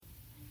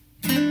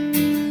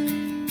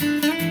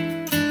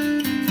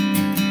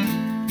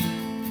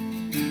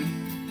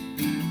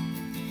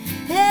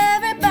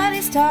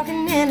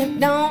talking and it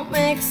don't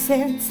make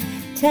sense.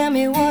 Tell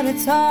me what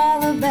it's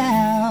all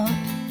about.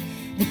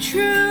 The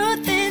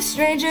truth is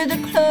stranger the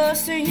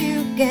closer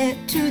you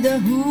get to the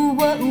who,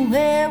 what,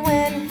 where,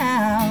 when,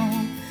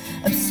 how.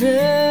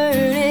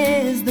 Absurd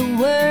is the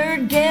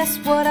word, guess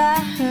what I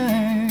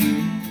heard.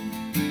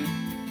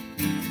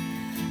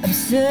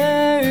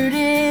 Absurd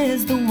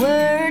is the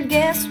word,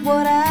 guess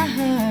what I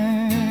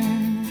heard.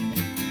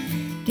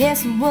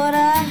 Guess what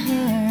I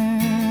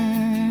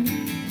heard.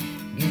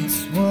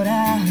 Guess what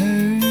I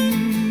heard.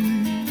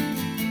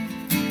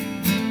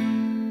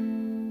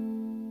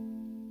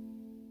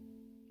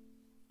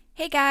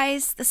 Hey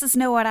guys, this is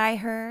Know What I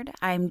Heard.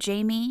 I'm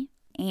Jamie,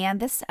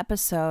 and this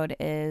episode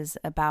is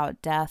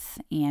about death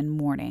and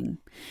mourning.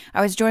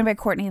 I was joined by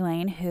Courtney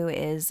Lane, who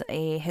is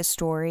a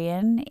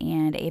historian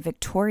and a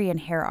Victorian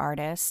hair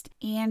artist,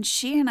 and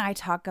she and I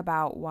talk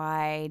about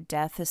why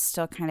death is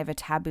still kind of a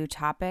taboo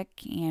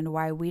topic and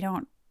why we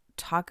don't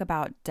talk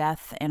about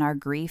death and our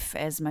grief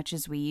as much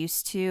as we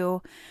used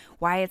to,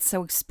 why it's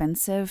so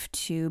expensive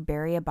to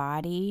bury a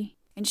body.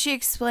 And she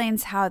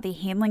explains how the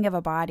handling of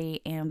a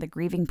body and the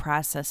grieving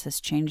process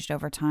has changed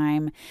over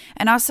time,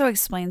 and also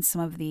explains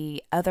some of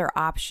the other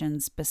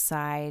options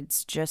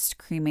besides just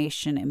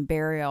cremation and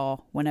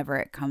burial whenever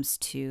it comes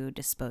to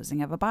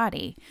disposing of a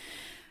body.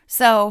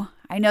 So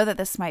I know that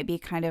this might be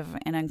kind of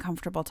an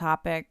uncomfortable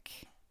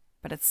topic,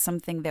 but it's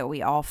something that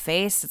we all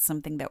face. It's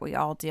something that we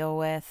all deal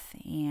with,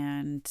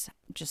 and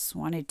just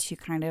wanted to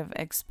kind of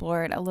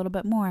explore it a little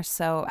bit more.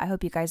 So I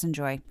hope you guys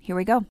enjoy. Here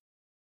we go.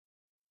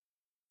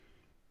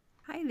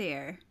 Hi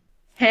there.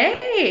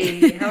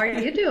 Hey, how are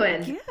you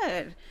doing?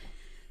 Good.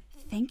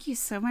 Thank you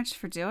so much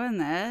for doing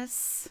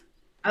this.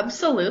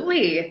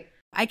 Absolutely.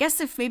 I guess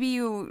if maybe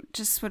you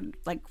just would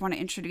want to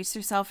introduce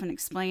yourself and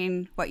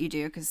explain what you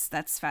do, because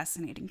that's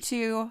fascinating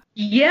too.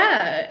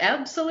 Yeah,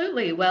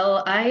 absolutely.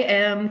 Well, I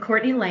am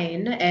Courtney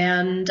Lane,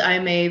 and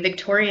I'm a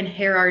Victorian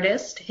hair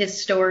artist,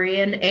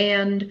 historian,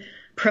 and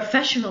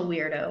professional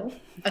weirdo,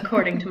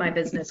 according to my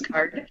business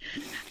card.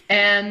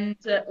 And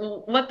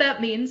what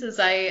that means is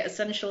I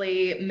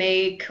essentially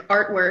make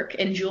artwork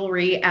and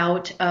jewelry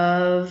out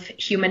of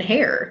human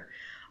hair.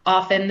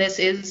 Often this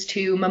is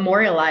to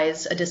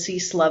memorialize a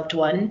deceased loved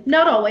one.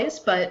 Not always,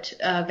 but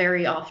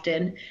very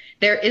often.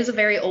 There is a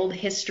very old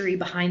history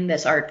behind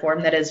this art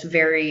form that is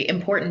very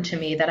important to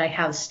me that I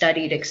have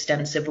studied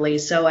extensively.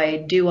 So I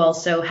do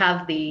also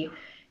have the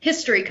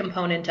history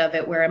component of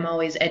it where I'm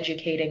always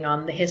educating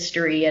on the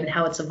history and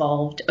how it's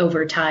evolved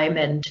over time,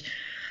 and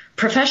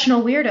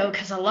professional weirdo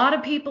because a lot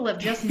of people have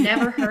just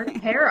never heard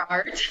of hair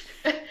art.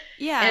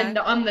 Yeah. And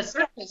on the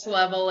surface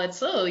level,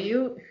 it's, oh,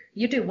 you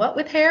do what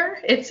with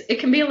hair? It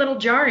can be a little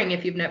jarring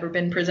if you've never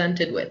been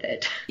presented with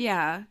it.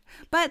 Yeah.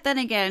 But then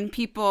again,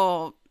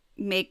 people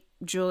make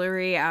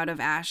jewelry out of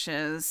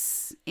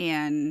ashes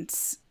and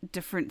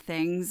different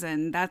things,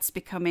 and that's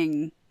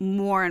becoming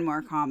more and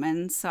more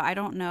common. So I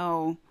don't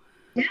know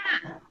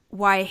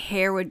why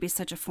hair would be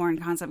such a foreign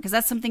concept, because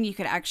that's something you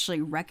could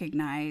actually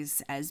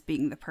recognize as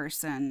being the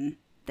person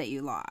that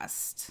you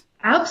lost.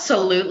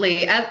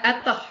 Absolutely.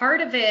 At the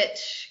heart of it,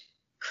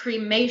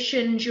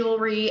 cremation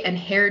jewelry and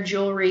hair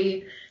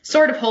jewelry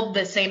sort of hold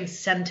the same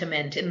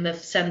sentiment in the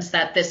sense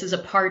that this is a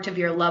part of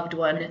your loved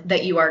one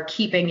that you are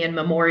keeping and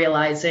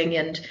memorializing.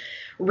 And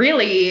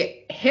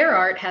really, hair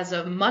art has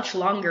a much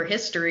longer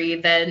history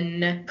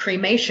than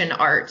cremation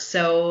art.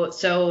 So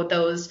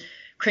those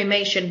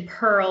cremation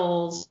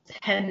pearls,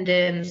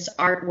 pendants,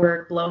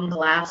 artwork, blown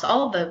glass,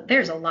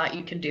 there's a lot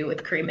you can do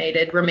with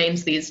cremated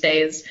remains these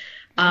days.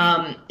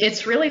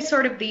 It's really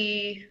sort of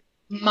the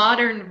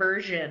modern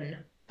version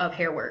of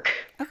hair work.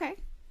 Okay,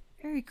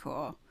 very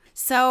cool.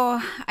 So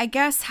I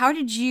guess, how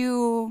did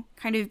you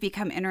kind of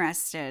become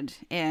interested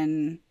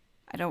in,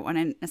 I don't want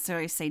to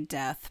necessarily say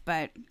death,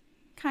 but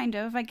kind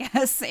of, I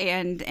guess,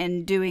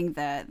 and doing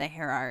the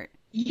hair art?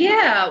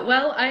 Yeah,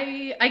 well,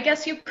 I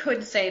guess you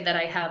could say that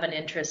I have an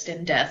interest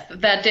in death.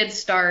 That did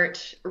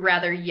start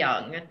rather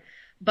young,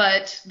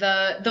 but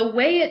the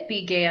way it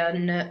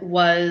began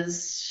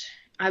was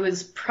I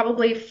was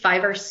probably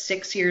 5 or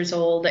 6 years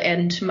old,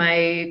 and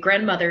my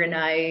grandmother and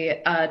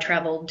I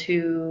traveled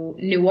to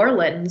New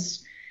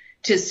Orleans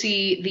to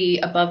see the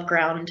above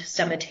ground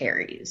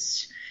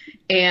cemeteries.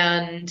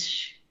 And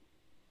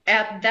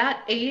at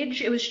that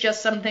age, it was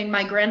just something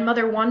my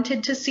grandmother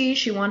wanted to see.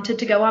 She wanted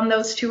to go on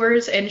those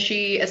tours, and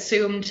she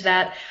assumed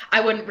that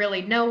I wouldn't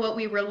really know what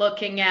we were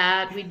looking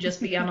at. We'd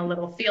just be on a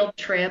little field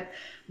trip.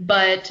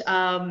 But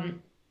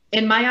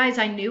in my eyes,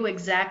 I knew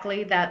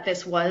exactly that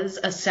this was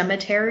a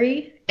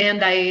cemetery,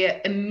 and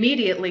I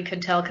immediately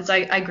could tell, because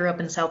I grew up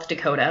in South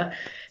Dakota,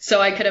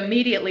 so I could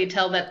immediately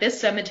tell that this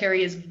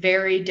cemetery is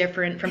very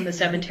different from the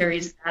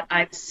cemeteries that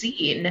I've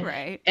seen.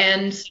 Right.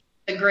 And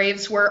the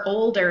graves were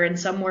older, and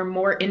some were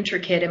more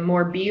intricate and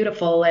more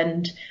beautiful.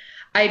 And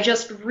I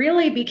just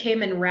really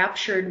became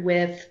enraptured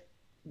with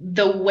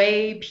the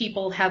way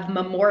people have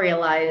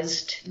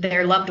memorialized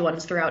their loved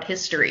ones throughout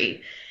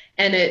history.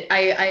 And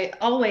I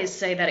always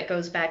say that it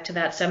goes back to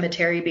that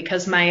cemetery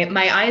because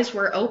my eyes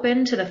were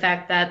open to the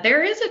fact that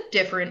there is a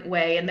different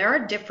way and there are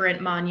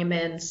different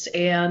monuments,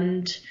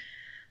 and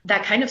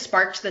that kind of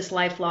sparked this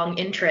lifelong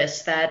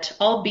interest that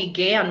all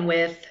began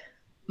with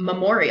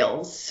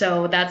memorials.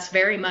 So that's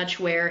very much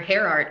where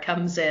hair art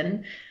comes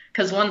in.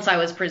 Because once I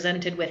was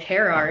presented with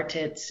hair art,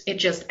 it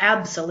just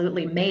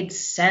absolutely made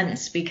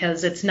sense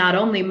because it's not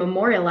only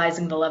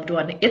memorializing the loved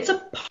one, it's a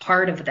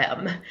part of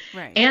them.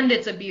 Right. And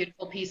it's a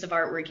beautiful piece of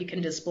artwork you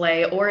can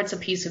display, or it's a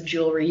piece of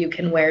jewelry you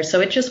can wear.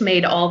 So it just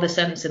made all the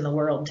sense in the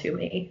world to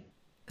me.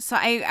 So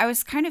I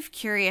was kind of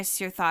curious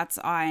your thoughts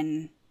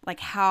on like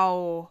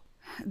how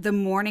the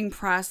mourning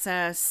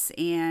process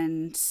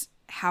and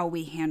how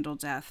we handle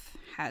death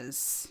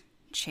has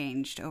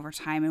changed over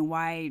time and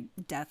why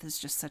death is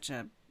just such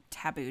a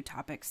taboo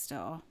topic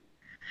still.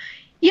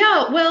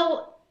 Yeah,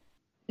 well,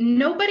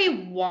 nobody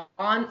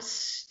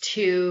wants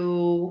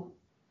to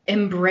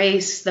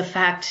embrace the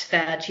fact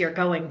that you're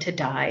going to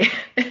die.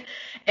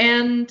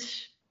 And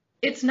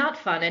it's not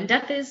fun, and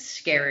death is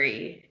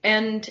scary.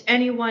 And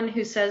anyone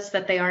who says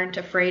that they aren't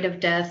afraid of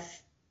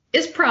death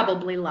is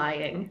probably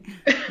lying.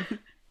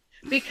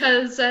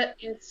 Because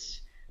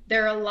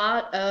there are a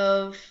lot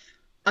of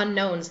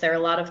unknowns. There are a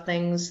lot of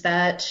things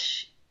that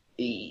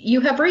you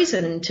have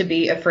reason to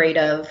be afraid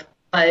of,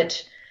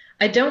 but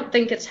I don't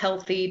think it's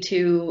healthy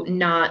to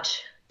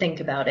not think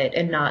about it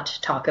and not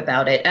talk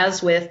about it.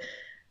 As with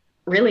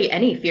really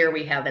any fear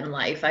we have in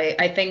life,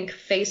 I think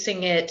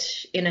facing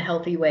it in a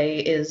healthy way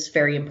is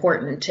very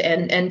important,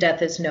 and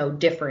death is no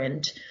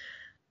different.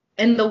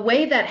 And the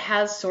way that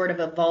has sort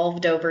of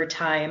evolved over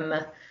time,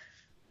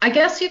 I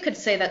guess you could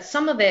say that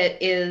some of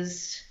it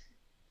is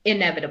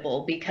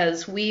inevitable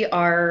because we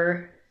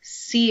are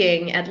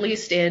seeing, at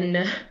least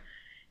in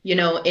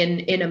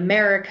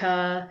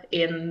America,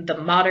 in the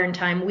modern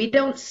time, we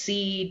don't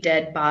see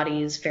dead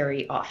bodies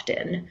very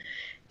often.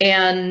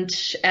 And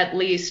at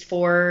least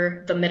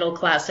for the middle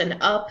class and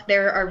up,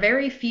 there are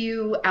very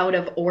few out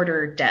of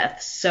order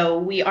deaths. So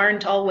we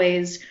aren't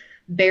always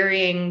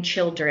burying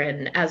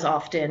children as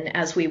often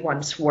as we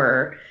once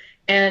were.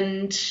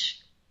 And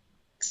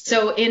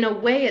so in a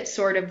way, it's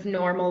sort of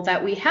normal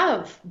that we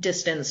have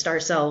distanced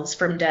ourselves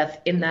from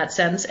death in that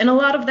sense. And a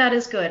lot of that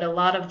is good. A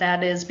lot of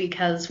that is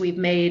because we've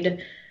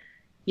made,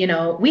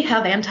 we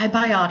have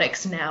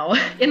antibiotics now.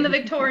 In the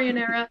Victorian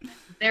era,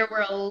 there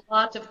were a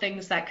lot of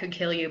things that could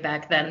kill you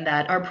back then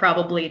that are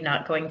probably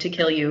not going to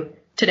kill you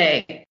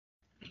today.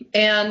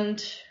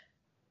 And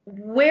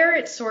where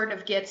it sort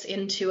of gets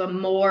into a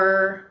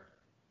more,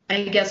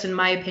 I guess in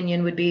my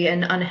opinion, would be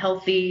an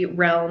unhealthy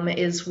realm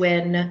is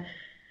when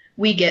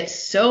we get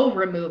so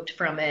removed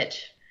from it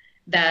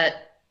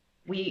that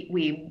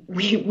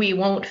we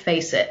won't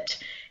face it.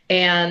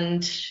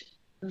 And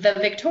the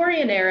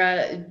Victorian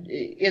era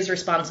is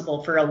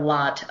responsible for a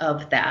lot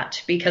of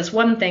that, because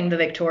one thing the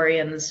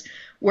Victorians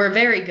were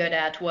very good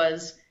at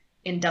was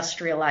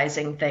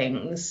industrializing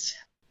things.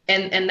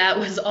 And that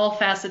was all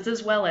facets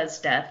as well as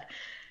death.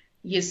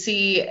 You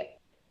see,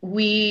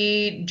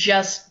 we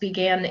just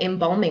began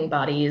embalming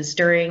bodies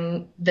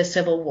during the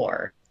Civil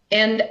War.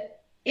 And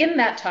in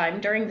that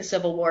time, during the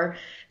Civil War,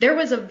 there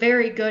was a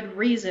very good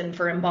reason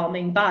for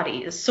embalming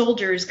bodies.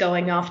 Soldiers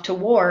going off to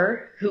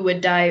war who would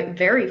die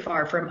very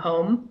far from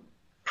home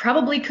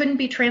probably couldn't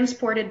be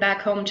transported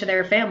back home to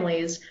their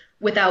families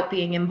without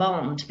being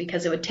embalmed,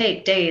 because it would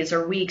take days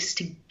or weeks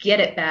to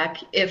get it back,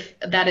 if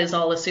that is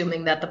all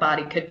assuming that the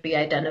body could be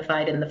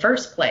identified in the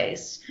first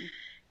place.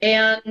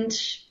 And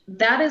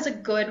that is a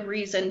good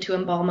reason to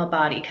embalm a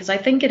body, because I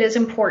think it is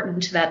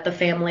important that the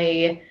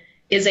family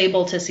is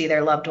able to see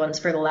their loved ones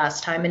for the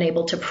last time and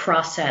able to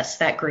process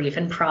that grief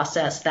and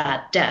process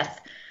that death.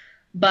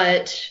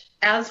 But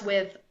as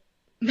with,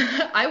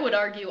 I would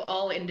argue,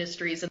 all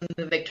industries in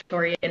the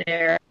Victorian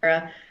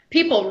era,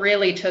 people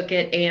really took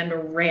it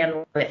and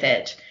ran with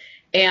it.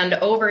 And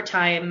over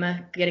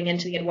time, getting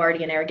into the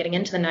Edwardian era, getting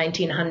into the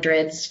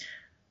 1900s,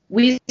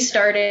 we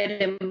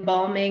started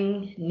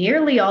embalming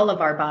nearly all of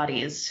our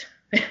bodies,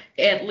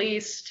 at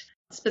least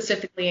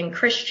specifically in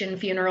Christian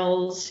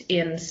funerals,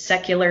 in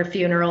secular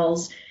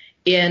funerals,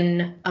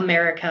 in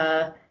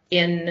America,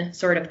 in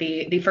sort of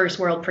the first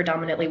world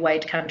predominantly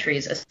white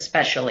countries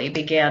especially,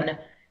 began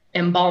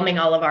embalming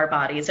all of our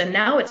bodies. And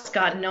now it's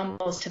gotten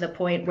almost to the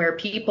point where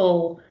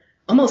people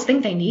almost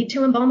think they need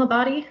to embalm a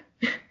body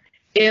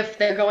if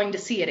they're going to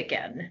see it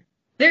again.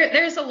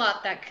 There's a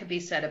lot that could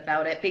be said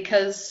about it,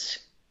 because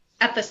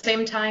at the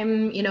same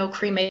time,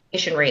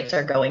 cremation rates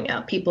are going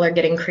up. People are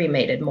getting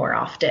cremated more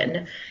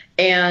often.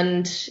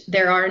 And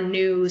there are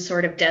new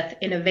sort of death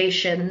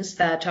innovations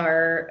that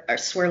are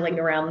swirling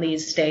around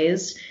these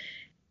days.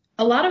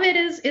 A lot of it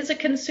is a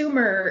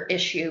consumer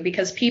issue,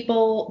 because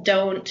people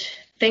don't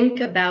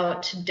think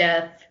about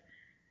death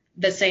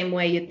the same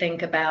way you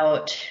think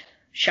about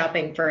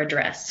shopping for a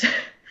dress.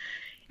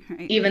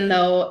 Right. Even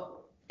though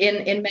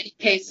in many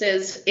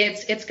cases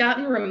it's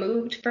gotten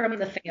removed from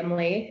the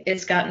family,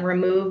 it's gotten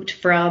removed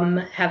from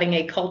having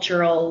a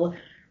cultural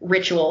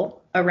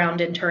ritual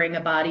around interring a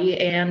body,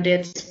 and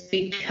it's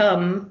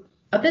become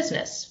a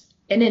business.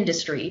 an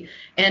industry.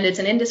 And it's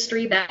an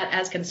industry that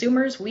as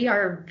consumers, we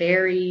are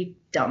very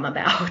dumb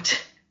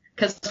about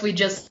because we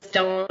just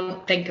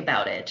don't think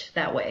about it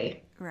that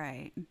way.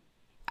 Right.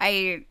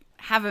 I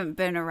haven't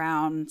been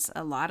around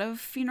a lot of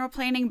funeral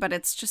planning, but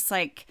it's just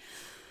like,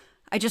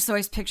 I just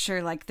always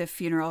picture like the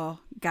funeral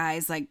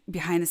guys like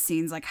behind the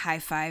scenes like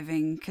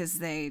high-fiving because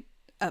they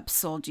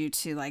upsold you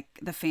to like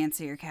the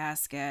fancier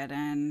casket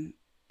and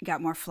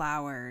got more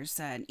flowers.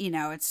 And, you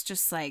know, it's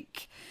just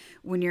like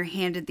when you're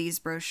handed these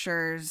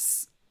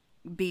brochures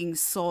being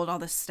sold all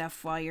this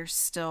stuff while you're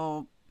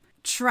still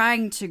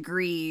trying to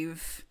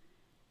grieve,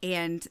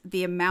 and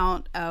the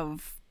amount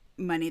of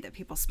money that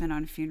people spend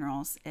on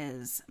funerals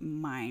is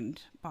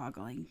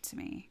mind-boggling to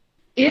me.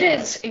 It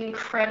is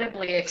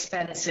incredibly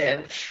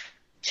expensive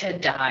to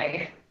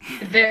die.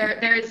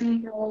 There is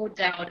no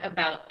doubt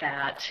about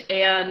that.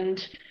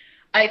 And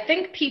I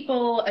think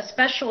people,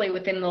 especially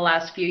within the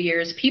last few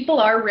years, people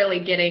are really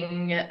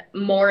getting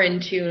more in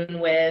tune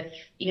with,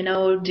 you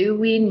know, do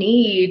we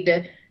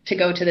need to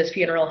go to this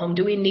funeral home?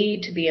 Do we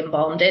need to be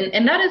embalmed?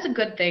 And that is a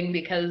good thing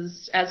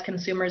because as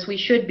consumers, we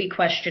should be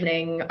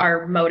questioning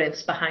our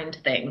motives behind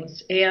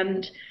things.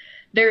 And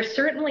there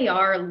certainly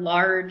are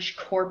large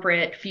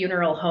corporate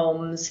funeral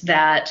homes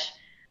that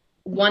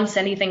once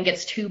anything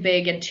gets too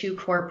big and too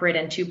corporate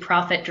and too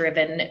profit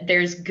driven,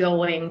 there's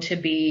going to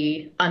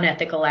be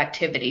unethical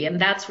activity.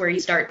 And that's where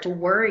you start to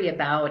worry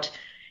about,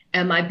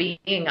 am I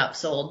being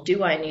upsold?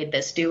 Do I need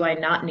this? Do I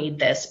not need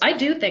this? I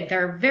do think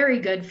there are very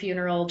good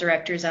funeral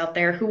directors out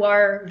there who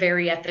are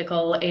very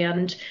ethical,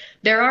 and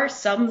there are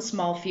some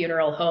small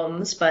funeral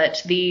homes,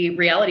 but the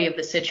reality of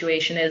the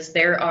situation is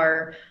there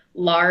are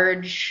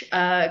large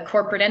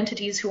corporate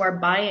entities who are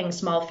buying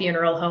small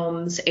funeral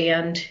homes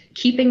and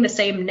keeping the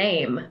same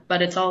name,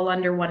 but it's all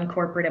under one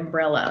corporate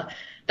umbrella.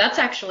 That's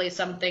actually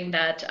something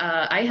that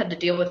I had to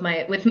deal with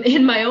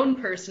in my own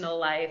personal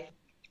life.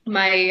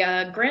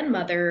 My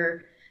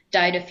grandmother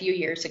died a few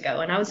years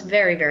ago, and I was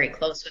very, very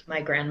close with my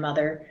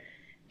grandmother.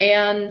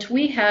 And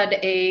we had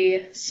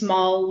a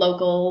small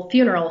local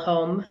funeral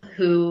home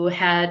who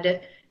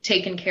had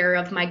taken care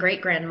of my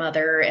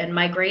great-grandmother and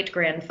my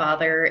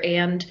great-grandfather,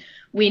 and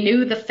we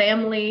knew the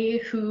family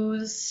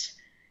whose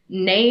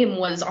name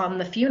was on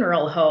the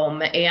funeral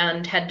home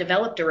and had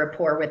developed a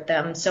rapport with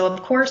them. So,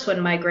 of course,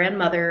 when my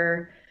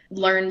grandmother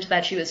learned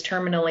that she was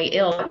terminally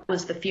ill, it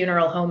was the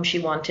funeral home she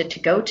wanted to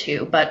go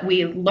to. But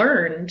we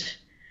learned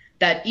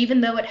that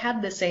even though it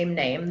had the same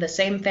name, the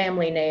same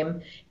family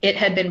name, it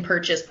had been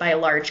purchased by a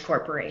large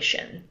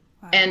corporation.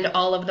 Wow. And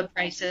all of the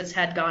prices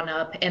had gone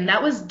up. And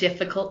that was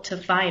difficult to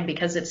find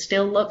because it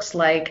still looks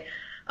like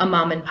a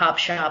mom and pop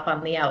shop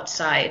on the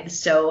outside.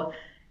 So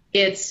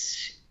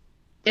it's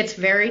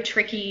very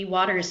tricky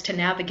waters to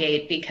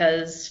navigate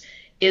because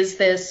is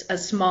this a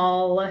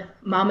small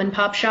mom and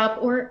pop shop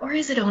or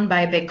is it owned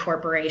by a big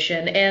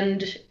corporation?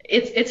 And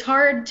it's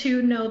hard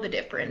to know the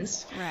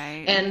difference.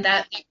 Right. And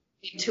that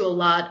leads to a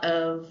lot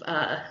of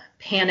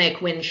panic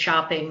when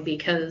shopping,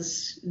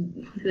 because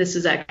this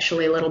is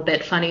actually a little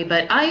bit funny,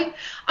 but I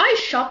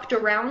shopped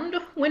around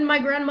when my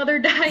grandmother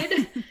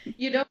died.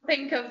 You don't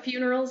think of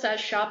funerals as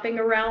shopping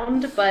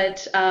around,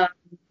 but I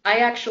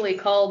actually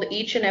called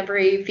each and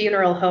every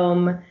funeral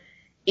home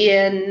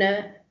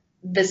in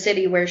the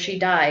city where she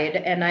died,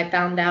 and I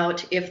found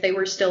out if they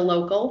were still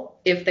local,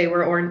 if they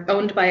were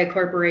owned by a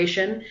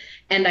corporation,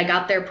 and I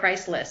got their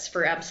price lists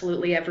for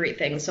absolutely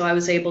everything. So I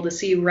was able to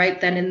see right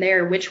then and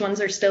there which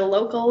ones are still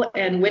local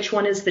and which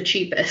one is the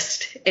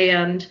cheapest.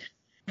 And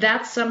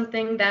that's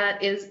something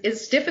that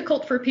is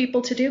difficult for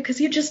people to do because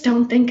you just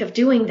don't think of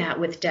doing that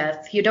with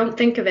death. You don't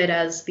think of it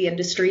as the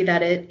industry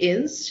that it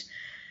is.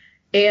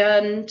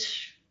 And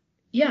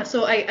yeah,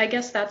 so I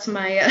guess that's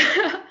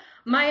my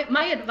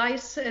my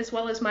advice as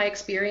well as my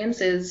experience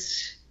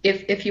is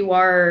if you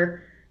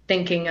are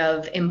thinking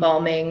of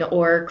embalming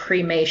or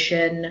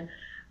cremation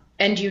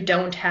and you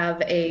don't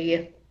have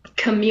a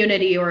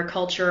community or a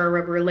culture or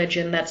a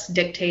religion that's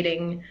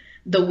dictating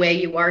the way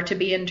you are to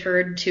be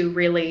interred, to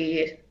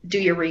really do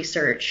your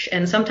research.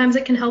 And sometimes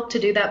it can help to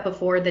do that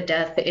before the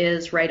death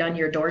is right on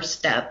your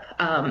doorstep.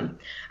 I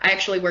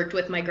actually worked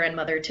with my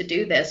grandmother to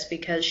do this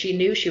because she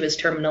knew she was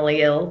terminally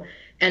ill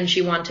and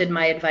she wanted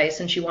my advice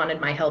and she wanted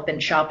my help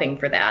in shopping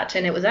for that.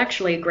 And it was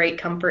actually a great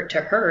comfort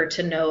to her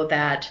to know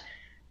that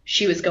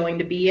she was going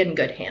to be in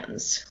good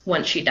hands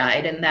once she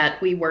died and that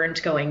we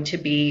weren't going to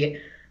be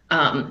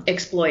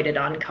exploited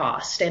on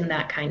cost and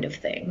that kind of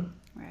thing.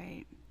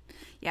 Right.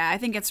 Yeah, I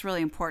think it's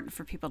really important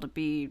for people to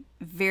be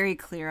very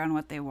clear on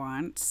what they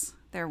want,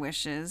 their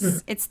wishes.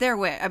 Mm. It's their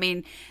wish. I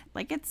mean,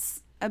 like,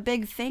 it's a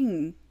big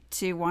thing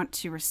to want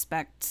to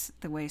respect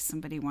the way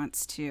somebody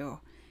wants to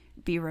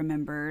be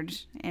remembered,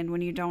 and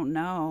when you don't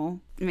know,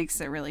 it makes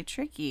it really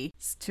tricky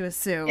to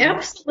assume.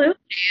 Absolutely.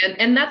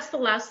 And that's the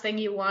last thing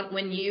you want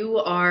when you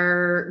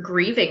are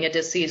grieving a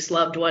deceased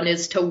loved one,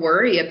 is to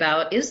worry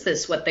about, is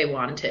this what they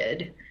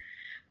wanted?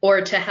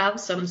 Or to have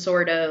some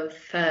sort of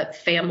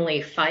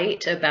family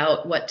fight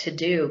about what to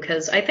do.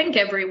 Because I think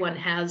everyone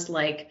has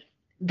like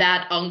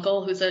that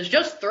uncle who says,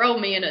 just throw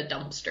me in a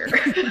dumpster.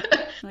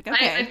 Like,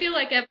 okay. I feel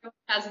like everyone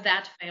has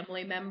that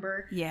family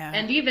member. Yeah.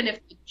 And even if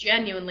you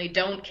genuinely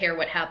don't care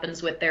what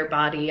happens with their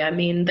body, I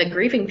mean, the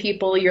grieving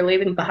people you're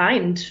leaving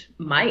behind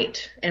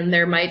might, and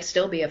there might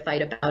still be a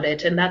fight about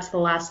it. And that's the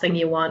last thing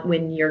you want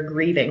when you're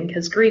grieving,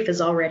 because grief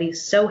is already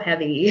so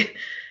heavy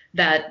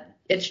that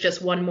it's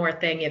just one more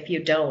thing if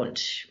you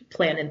don't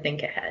plan and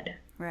think ahead.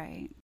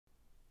 Right.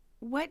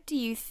 What do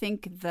you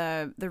think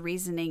the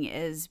reasoning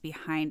is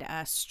behind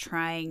us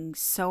trying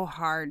so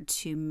hard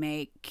to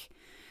make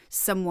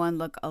someone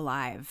look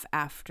alive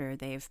after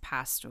they've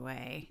passed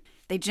away?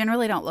 They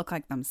generally don't look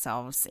like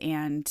themselves,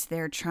 and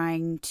they're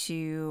trying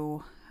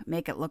to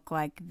make it look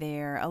like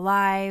they're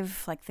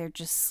alive, like they're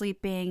just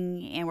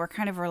sleeping, and we're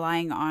kind of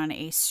relying on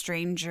a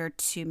stranger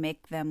to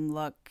make them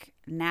look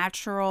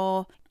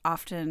natural.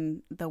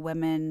 Often the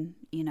women,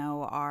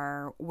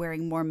 are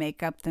wearing more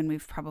makeup than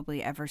we've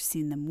probably ever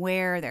seen them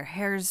wear. Their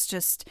hair's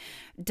just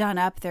done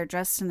up. They're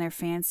dressed in their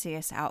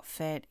fanciest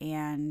outfit,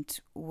 and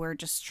we're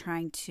just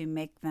trying to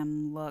make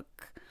them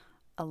look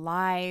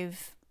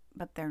alive,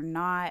 but they're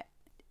not.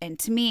 And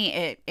to me,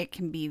 it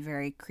can be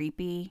very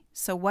creepy.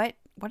 So what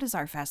is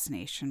our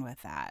fascination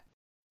with that?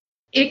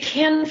 It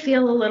can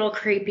feel a little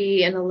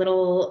creepy and a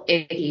little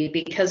icky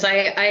because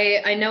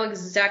I know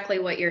exactly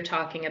what you're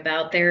talking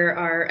about.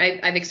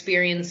 I've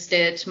experienced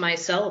it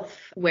myself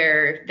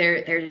where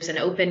there's an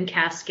open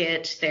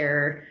casket.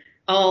 They're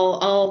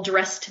all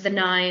dressed to the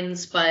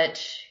nines,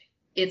 but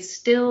it's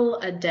still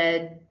a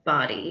dead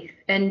body,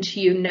 and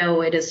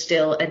it is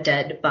still a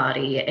dead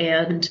body.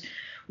 And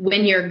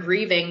when you're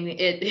grieving,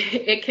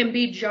 it can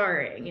be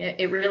jarring.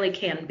 It really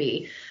can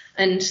be.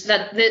 And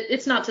that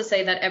it's not to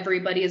say that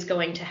everybody is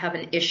going to have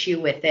an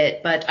issue with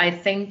it, but I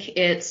think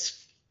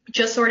it's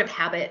just sort of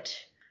habit,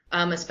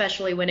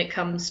 especially when it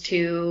comes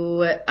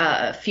to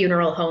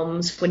funeral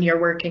homes. When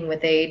you're working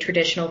with a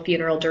traditional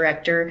funeral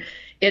director,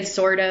 it's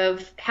sort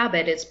of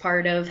habit. It's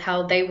part of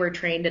how they were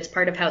trained. It's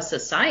part of how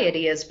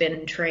society has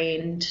been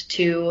trained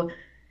to,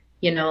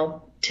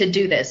 to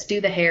do this, do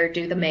the hair,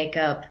 do the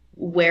makeup,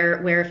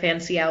 wear a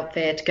fancy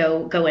outfit,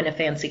 go in a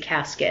fancy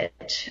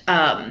casket.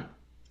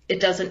 It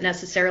doesn't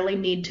necessarily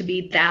need to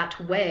be that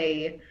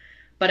way,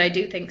 but I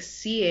do think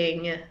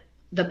seeing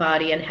the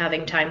body and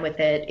having time with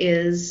it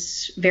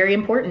is very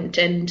important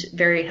and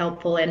very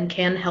helpful and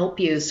can help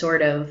you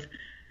sort of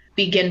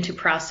begin to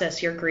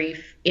process your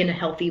grief in a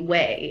healthy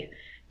way.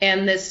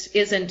 And this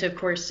isn't, of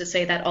course, to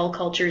say that all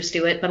cultures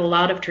do it, but a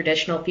lot of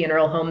traditional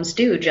funeral homes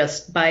do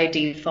just by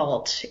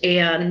default.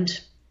 And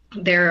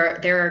there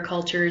are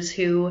cultures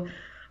who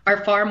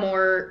are far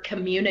more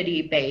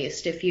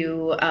community-based. If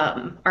you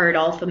are at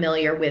all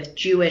familiar with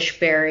Jewish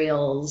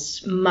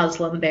burials,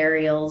 Muslim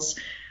burials,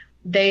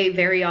 they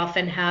very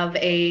often have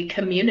a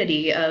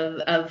community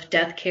of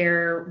death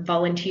care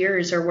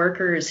volunteers or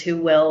workers who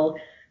will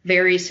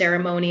very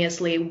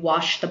ceremoniously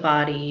wash the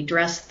body,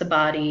 dress the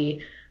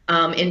body,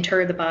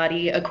 inter the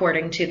body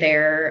according to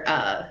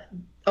their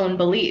own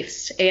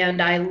beliefs.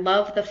 And I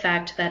love the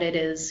fact that it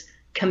is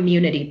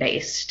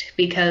community-based,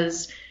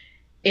 because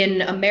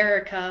in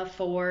America,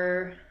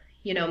 for,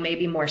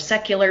 maybe more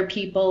secular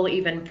people,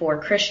 even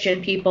for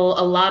Christian people,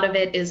 a lot of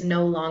it is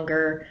no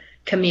longer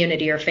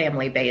community or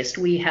family based.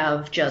 We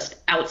have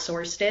just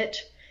outsourced it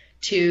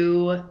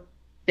to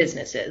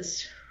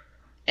businesses.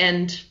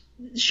 And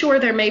sure,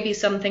 there may be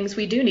some things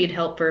we do need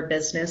help for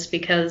business,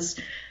 because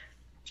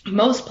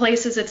most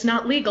places it's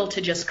not legal to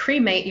just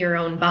cremate your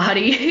own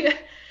body.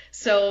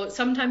 So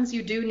sometimes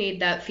you do need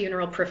that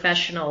funeral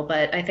professional,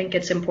 but I think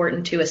it's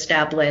important to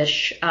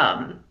establish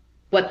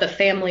what the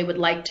family would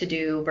like to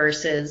do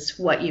versus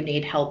what you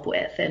need help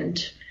with. And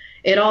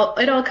it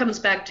all comes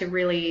back to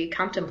really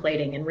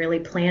contemplating and really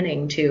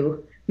planning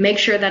to make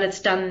sure that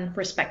it's done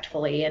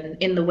respectfully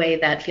and in the way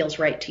that feels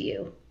right to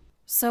you.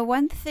 So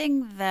one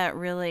thing that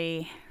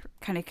really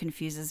kind of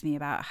confuses me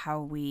about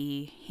how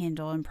we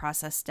handle and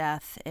process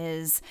death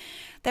is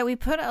that we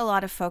put a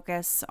lot of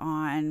focus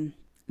on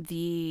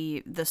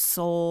the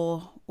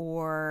soul,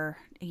 or,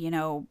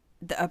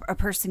 a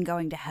person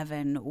going to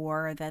heaven,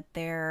 or that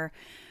they're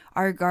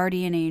our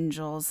guardian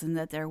angels and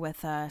that they're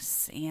with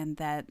us, and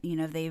that,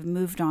 they've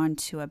moved on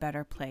to a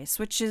better place,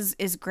 which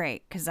is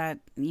great, because that,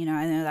 I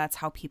know that's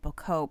how people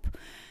cope.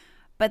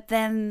 But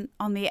then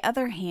on the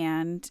other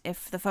hand,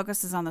 if the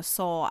focus is on the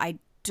soul, I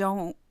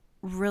don't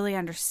really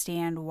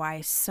understand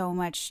why so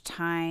much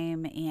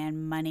time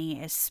and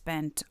money is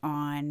spent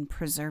on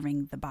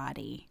preserving the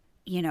body,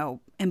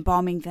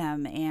 embalming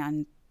them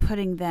and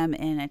putting them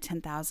in a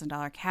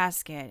 $10,000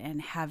 casket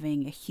and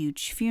having a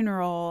huge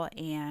funeral.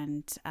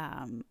 And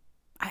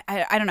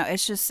I don't know.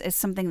 It's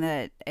something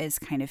that is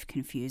kind of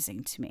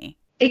confusing to me.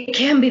 It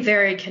can be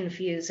very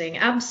confusing.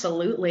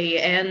 Absolutely.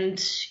 And,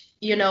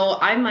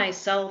 I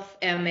myself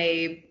am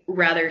a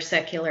rather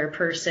secular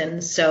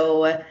person.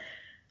 So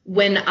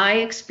when I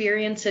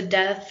experience a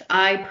death,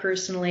 I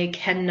personally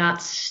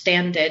cannot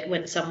stand it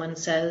when someone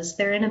says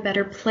they're in a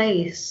better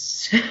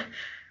place.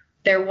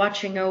 They're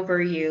watching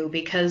over you,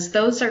 because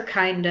those are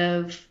kind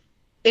of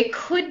it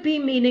could be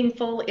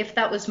meaningful if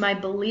that was my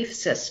belief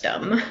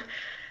system.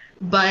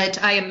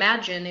 But I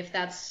imagine if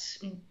that's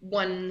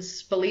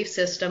one's belief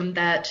system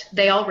that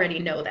they already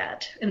know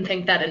that and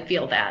think that and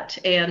feel that.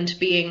 And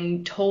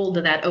being told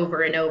that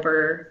over and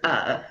over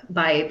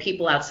by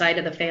people outside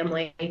of the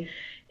family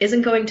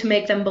isn't going to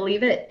make them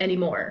believe it any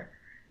more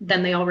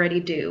than they already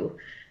do.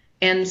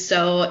 And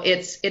so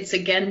it's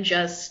again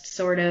just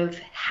sort of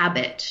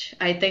habit.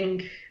 I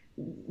think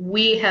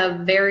we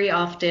have very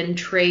often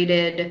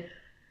traded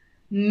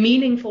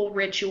meaningful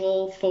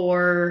ritual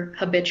for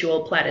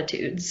habitual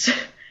platitudes.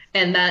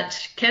 And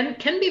that can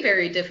be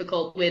very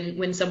difficult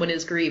when someone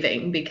is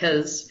grieving,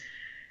 because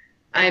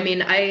I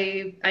mean,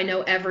 I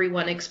know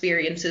everyone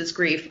experiences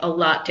grief a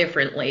lot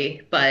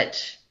differently,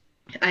 but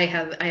I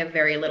have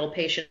very little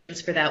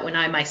patience for that when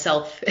I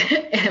myself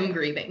am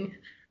grieving.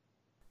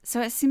 So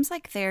it seems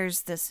like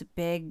there's this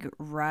big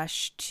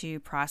rush to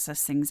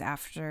process things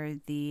after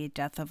the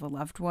death of a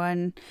loved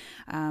one.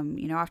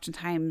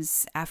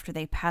 Oftentimes after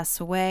they pass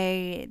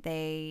away,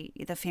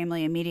 the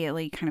family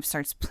immediately kind of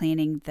starts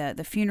planning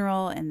the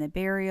funeral and the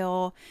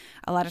burial.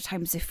 A lot of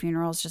times the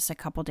funeral is just a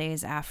couple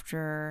days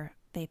after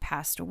they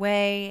passed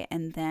away,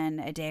 and then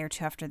a day or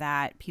two after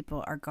that,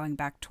 people are going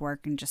back to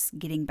work and just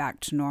getting back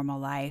to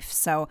normal life.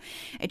 So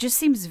it just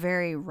seems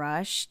very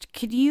rushed.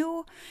 Could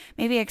you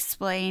maybe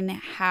explain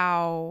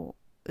how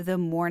the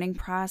mourning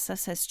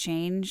process has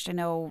changed? I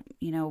know,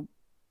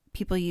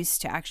 people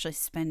used to actually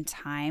spend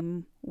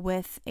time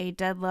with a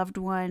dead loved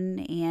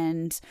one,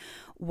 and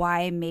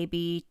why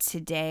maybe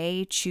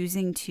today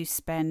choosing to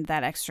spend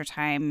that extra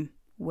time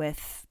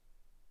with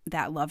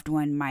that loved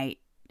one might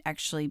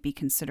actually be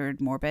considered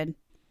morbid?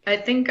 I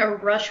think a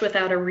rush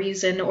without a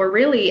reason, or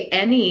really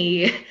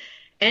any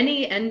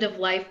end of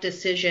life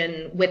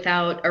decision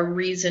without a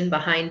reason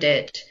behind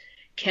it,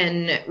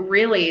 can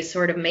really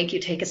sort of make you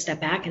take a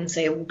step back and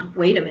say,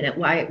 wait a minute,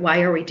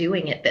 why are we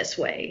doing it this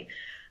way?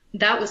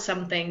 That was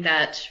something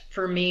that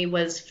for me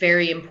was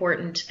very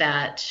important,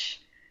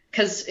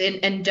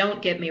 and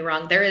don't get me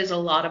wrong, there is a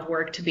lot of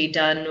work to be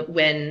done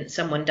when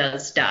someone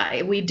does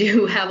die. We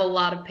do have a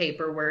lot of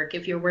paperwork.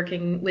 If you're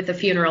working with a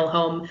funeral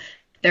home,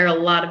 there are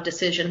a lot of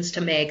decisions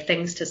to make,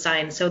 things to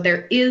sign. So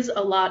there is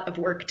a lot of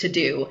work to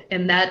do,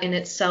 and that in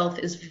itself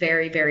is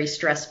very, very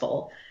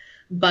stressful.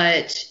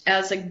 But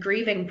as a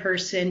grieving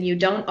person, you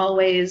don't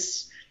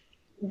always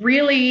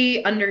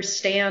really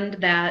understand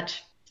that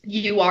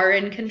you are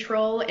in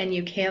control and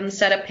you can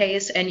set a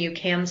pace and you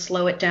can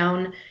slow it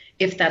down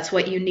if that's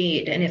what you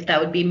need and if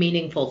that would be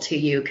meaningful to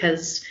you.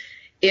 Because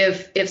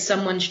if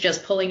someone's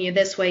just pulling you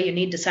this way, you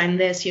need to sign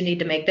this, you need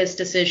to make this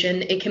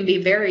decision, it can be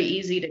very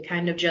easy to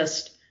kind of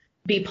just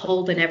be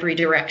pulled in every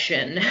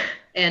direction.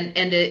 And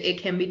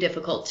it can be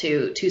difficult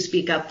to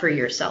speak up for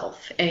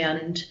yourself.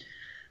 And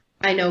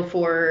I know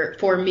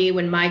for me,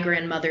 when my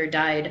grandmother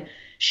died,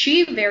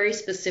 she very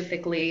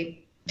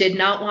specifically did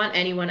not want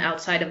anyone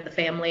outside of the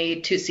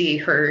family to see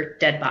her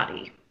dead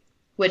body,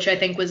 which I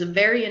think was a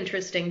very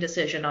interesting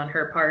decision on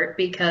her part,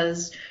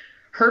 because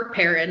her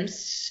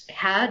parents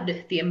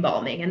had the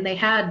embalming and they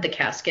had the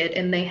casket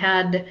and they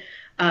had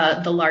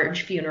the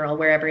large funeral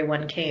where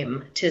everyone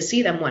came to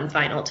see them one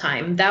final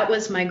time. That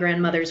was my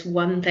grandmother's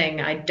one thing.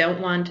 I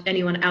don't want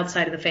anyone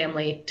outside of the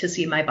family to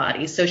see my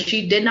body. So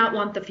she did not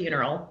want the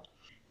funeral.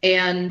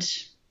 And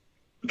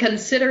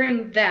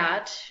considering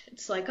that,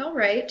 it's like, all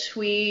right,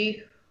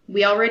 we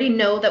already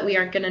know that we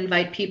aren't going to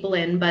invite people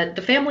in, but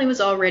the family was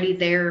already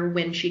there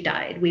when she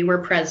died. We were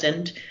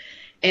present.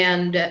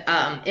 And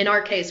in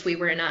our case, we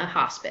were in a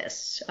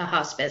hospice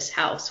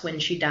house when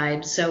she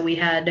died. So we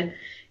had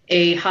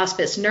a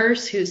hospice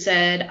nurse who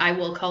said, I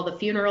will call the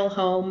funeral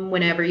home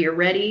whenever you're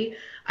ready.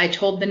 I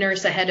told the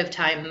nurse ahead of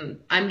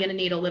time, I'm going to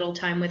need a little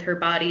time with her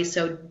body,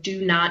 so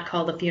do not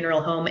call the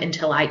funeral home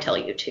until I tell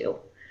you to.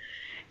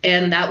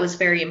 And that was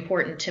very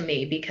important to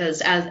me,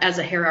 because as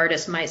a hair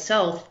artist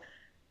myself,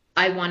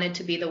 I wanted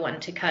to be the one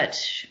to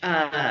cut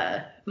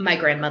my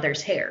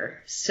grandmother's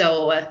hair.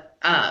 So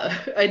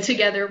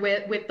together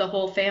with the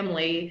whole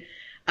family,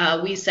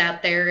 we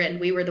sat there and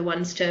we were the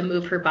ones to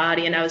move her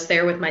body, and I was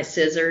there with my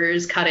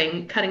scissors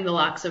cutting the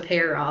locks of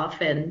hair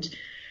off. And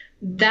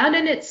that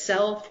in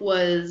itself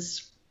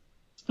was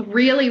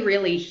really,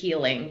 really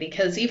healing,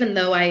 because even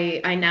though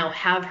I now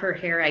have her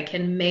hair, I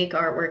can make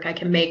artwork, I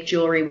can make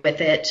jewelry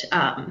with it,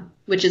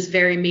 which is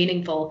very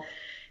meaningful.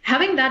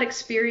 Having that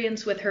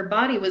experience with her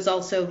body was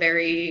also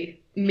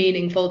very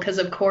meaningful, because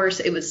of course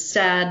it was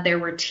sad, there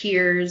were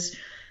tears,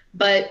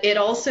 but it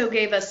also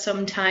gave us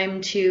some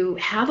time to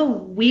have a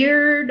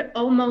weird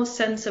almost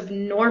sense of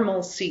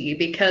normalcy,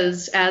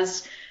 because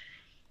as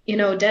you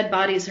know, dead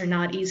bodies are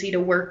not easy to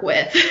work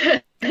with.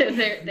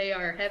 They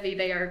are heavy.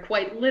 They are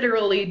quite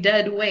literally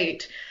dead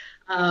weight.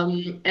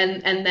 And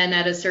then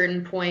at a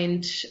certain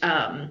point,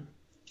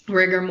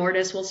 rigor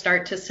mortis will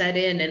start to set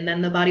in, and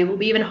then the body will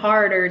be even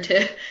harder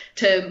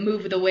to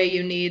move the way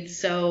you need.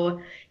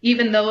 So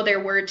even though there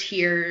were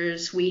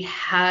tears, we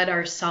had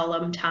our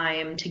solemn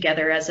time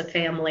together as a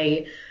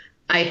family.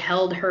 I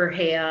held her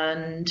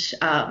hand.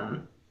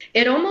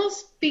 It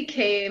almost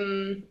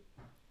became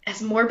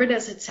as morbid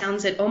as it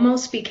sounds, it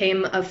almost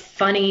became a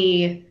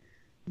funny,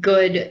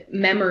 good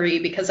memory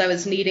because I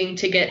was needing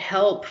to get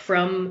help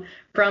from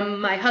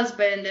my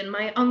husband and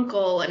my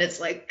uncle, and it's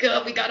like,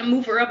 oh, we got to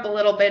move her up a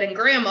little bit, and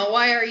Grandma,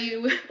 why are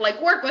you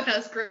like, work with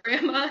us,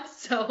 Grandma?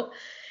 So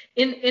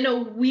in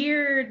a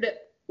weird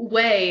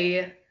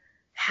way,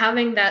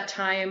 having that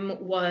time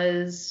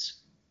was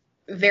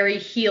very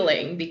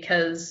healing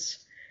because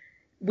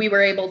we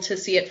were able to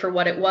see it for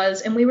what it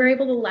was, and we were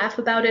able to laugh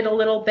about it a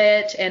little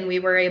bit, and we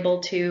were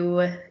able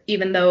to,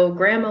 even though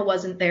Grandma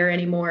wasn't there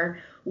anymore,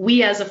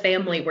 we as a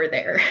family were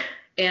there.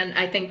 And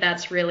I think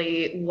that's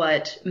really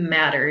what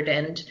mattered.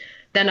 And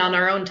then on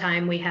our own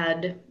time, we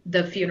had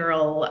the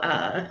funeral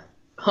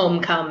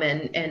home come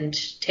and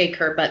take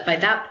her. But by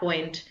that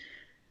point,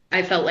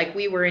 I felt like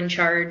we were in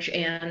charge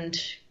and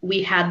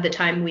we had the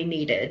time we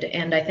needed.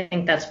 And I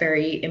think that's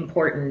very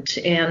important.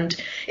 And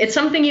it's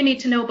something you need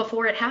to know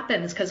before it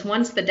happens, because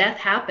once the death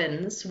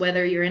happens,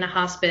 whether you're in a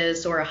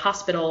hospice or a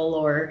hospital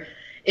or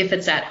if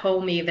it's at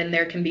home even,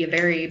 there can be a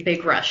very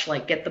big rush,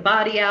 like get the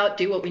body out,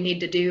 do what we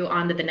need to do,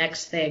 on to the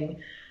next thing.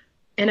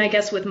 And I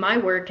guess with my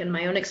work and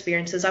my own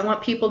experiences, I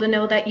want people to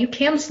know that you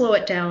can slow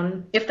it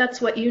down if that's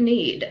what you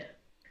need.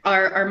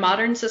 Our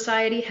modern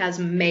society has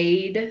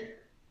made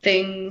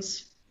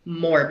things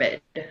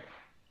morbid.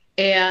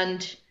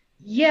 And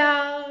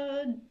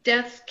yeah,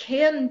 death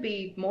can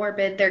be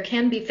morbid. There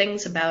can be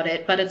things about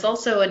it, but it's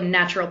also a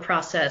natural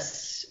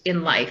process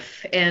in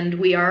life. And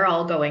we are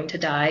all going to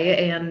die.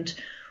 And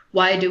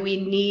why do we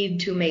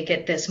need to make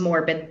it this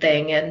morbid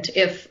thing? And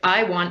if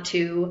I want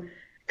to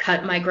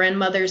cut my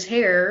grandmother's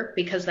hair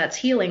because that's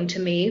healing to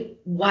me,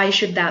 why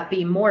should that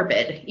be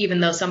morbid? Even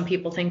though some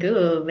people think,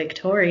 oh,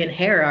 Victorian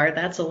hair art,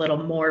 that's a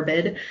little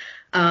morbid.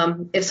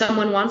 If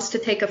someone wants to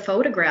take a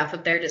photograph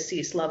of their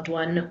deceased loved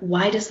one,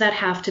 why does that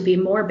have to be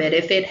morbid?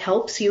 If it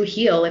helps you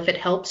heal, if it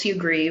helps you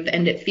grieve,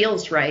 and it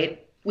feels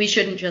right, we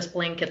shouldn't just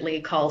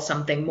blanketly call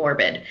something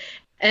morbid.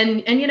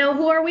 And you know,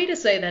 who are we to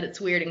say that it's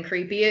weird and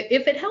creepy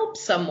if it helps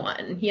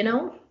someone, you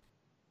know?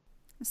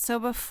 So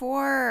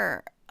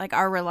before, like,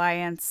 our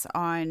reliance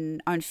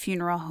on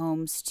funeral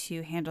homes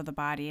to handle the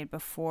body, and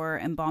before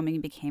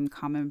embalming became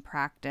common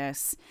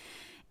practice,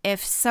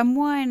 if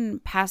someone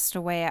passed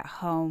away at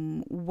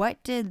home,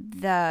 what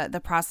did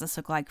the process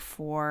look like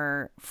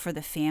for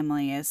the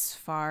family as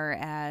far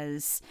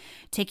as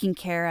taking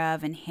care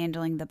of and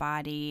handling the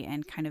body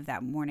and kind of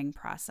that mourning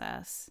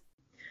process?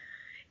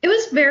 It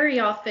was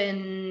very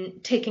often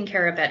taken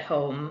care of at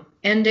home,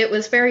 and it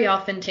was very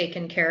often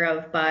taken care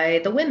of by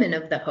the women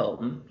of the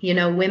home. You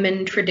know,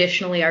 women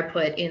traditionally are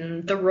put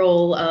in the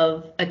role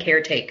of a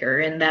caretaker,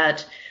 and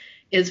that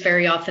is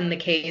very often the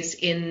case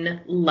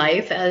in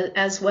life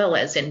as well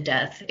as in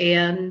death.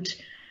 And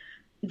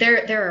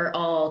there are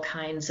all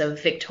kinds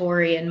of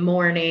Victorian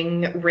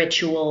mourning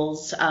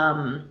rituals,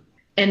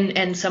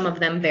 and some of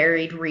them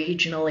varied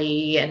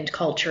regionally and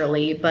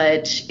culturally,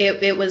 but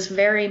it was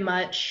very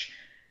much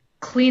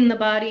clean the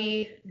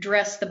body,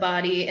 dress the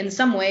body. In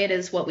some way, it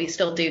is what we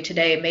still do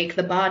today, make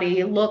the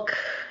body look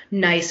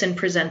nice and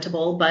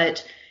presentable,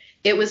 but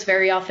it was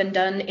very often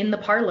done in the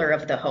parlor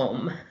of the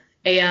home.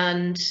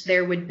 And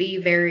there would be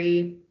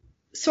very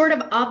sort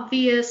of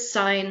obvious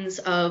signs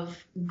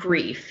of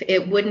grief.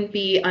 It wouldn't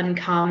be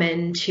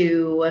uncommon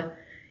to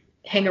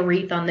hang a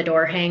wreath on the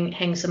door,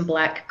 hang some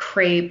black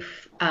crepe.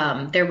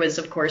 There was,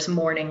 of course,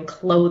 mourning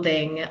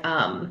clothing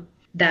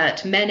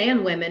that men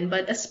and women,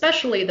 but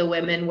especially the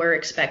women, were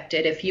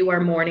expected. If you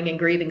are mourning and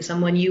grieving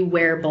someone, you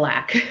wear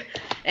black,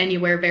 and you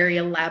wear very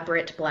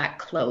elaborate black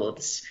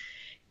clothes.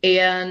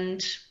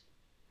 And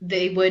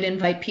they would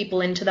invite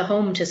people into the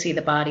home to see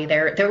the body.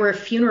 There were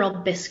funeral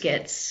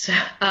biscuits.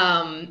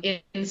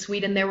 In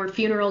Sweden, there were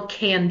funeral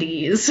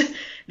candies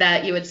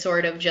that you would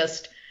sort of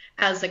just,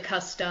 as a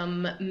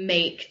custom,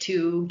 make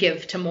to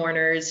give to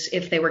mourners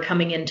if they were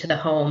coming into the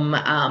home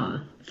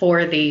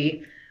for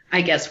the,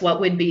 I guess, what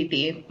would be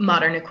the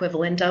modern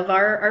equivalent of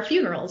our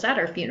funerals at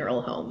our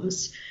funeral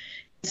homes.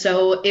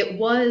 So it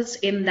was,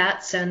 in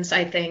that sense,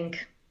 I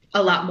think,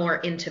 a lot more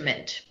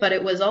intimate. But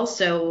it was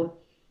also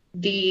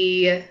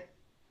the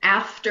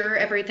after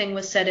everything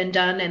was said and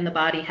done and the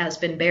body has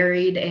been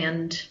buried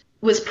and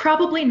was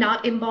probably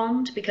not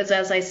embalmed because,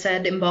 as I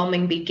said,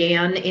 embalming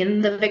began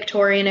in the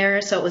Victorian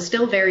era, so it was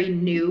still very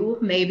new.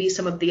 Maybe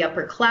some of the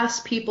upper class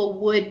people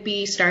would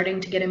be starting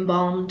to get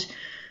embalmed,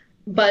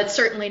 but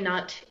certainly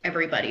not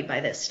everybody by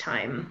this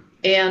time.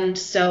 And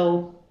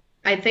so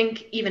I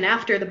think even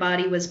after the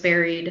body was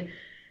buried,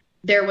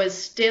 there was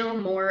still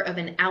more of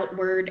an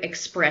outward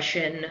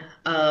expression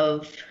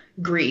of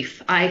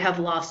grief. I have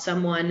lost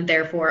someone,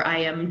 therefore I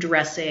am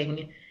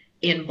dressing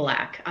in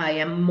black. I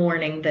am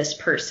mourning this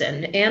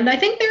person. And I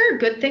think there are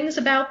good things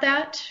about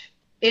that,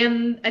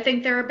 and I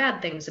think there are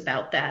bad things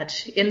about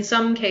that. In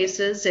some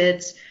cases,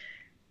 it's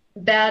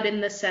bad in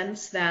the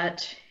sense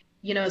that,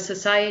 you know,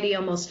 society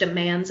almost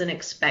demands and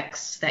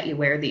expects that you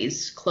wear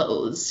these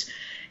clothes,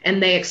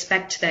 and they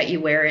expect that you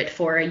wear it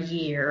for a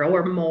year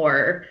or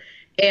more.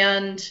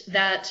 And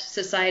that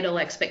societal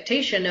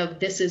expectation of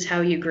this is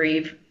how you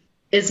grieve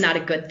is not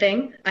a good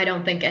thing. I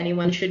don't think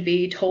anyone should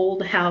be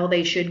told how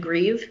they should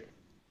grieve.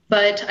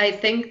 But I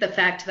think the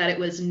fact that it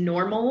was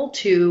normal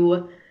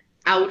to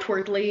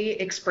outwardly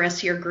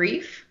express your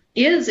grief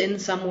is in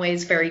some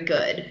ways very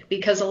good,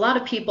 because a lot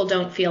of people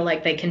don't feel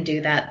like they can do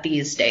that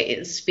these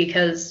days,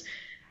 because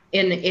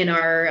in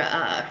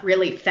our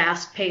really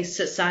fast-paced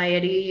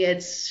society,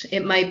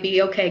 it might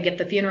be, okay, get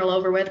the funeral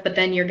over with, but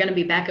then you're going to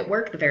be back at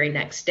work the very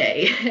next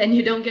day, and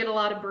you don't get a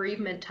lot of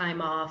bereavement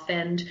time off.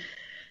 And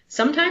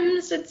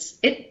sometimes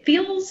it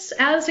feels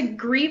as a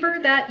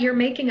griever that you're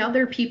making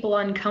other people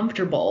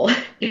uncomfortable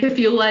if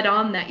you let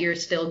on that you're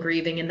still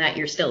grieving and that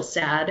you're still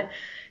sad.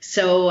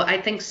 So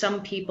I think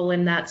some people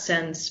in that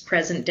sense,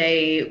 present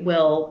day,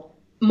 will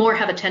more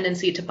have a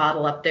tendency to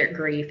bottle up their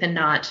grief and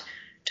not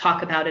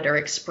talk about it or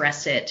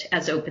express it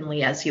as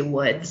openly as you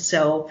would.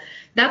 So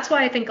that's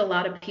why I think a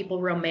lot of people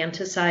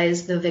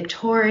romanticize the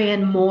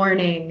Victorian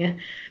mourning,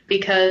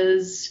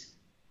 because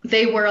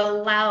they were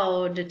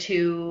allowed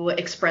to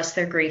express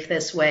their grief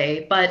this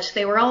way, but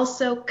they were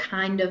also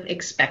kind of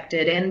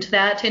expected. And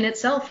that in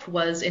itself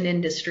was an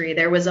industry.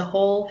 There was a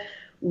whole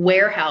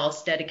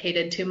warehouse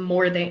dedicated to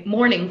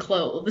mourning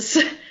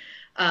clothes.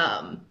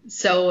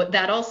 So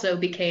that also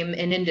became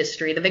an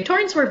industry. The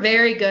Victorians were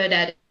very good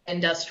at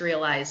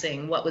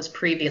industrializing what was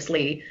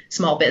previously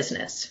small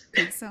business.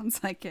 It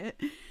sounds like it.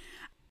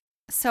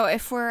 So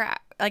if we're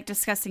like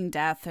discussing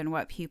death and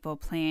what people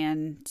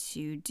plan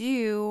to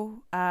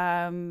do,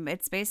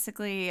 it's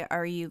basically,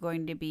 are you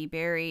going to be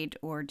buried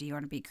or do you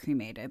want to be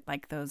cremated?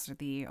 Like, those are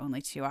the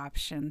only two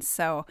options.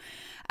 So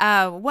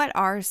what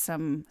are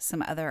some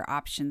other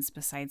options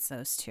besides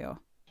those two?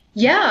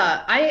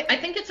 Yeah, I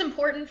think it's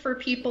important for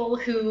people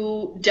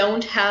who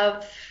don't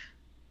have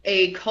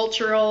a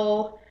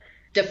cultural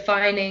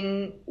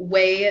defining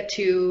way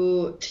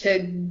to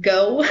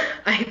go.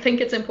 I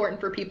think it's important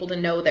for people to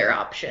know their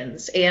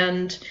options.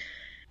 And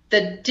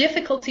the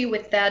difficulty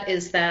with that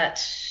is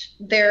that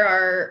there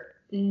are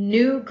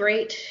new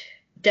great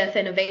death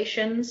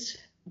innovations,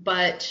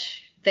 but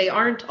they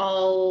aren't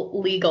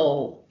all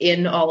legal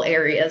in all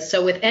areas.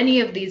 So with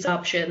any of these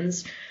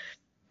options,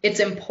 it's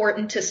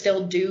important to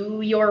still do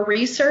your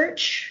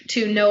research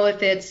to know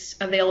if it's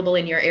available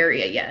in your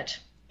area yet.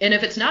 And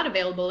if it's not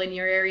available in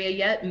your area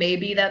yet,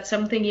 maybe that's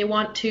something you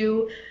want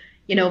to,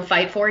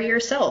 fight for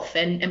yourself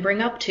and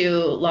bring up to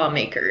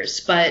lawmakers.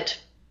 But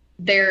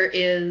there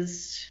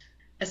is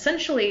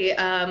essentially,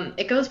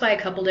 it goes by a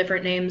couple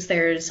different names.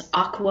 There's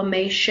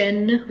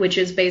aquamation, which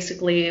is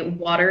basically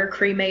water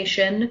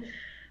cremation,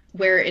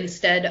 where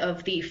instead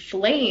of the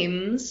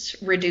flames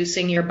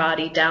reducing your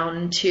body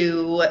down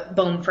to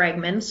bone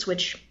fragments,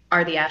 which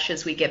are the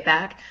ashes we get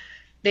back,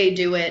 they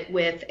do it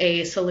with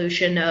a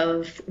solution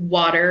of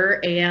water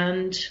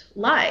and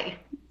lye.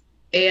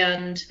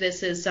 And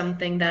this is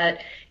something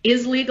that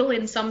is legal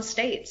in some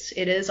states.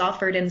 It is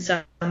offered in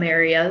some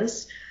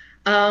areas,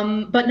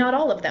 but not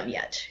all of them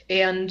yet.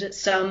 And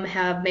some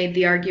have made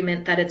the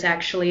argument that it's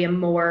actually a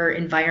more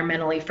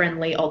environmentally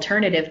friendly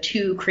alternative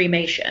to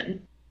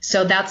cremation.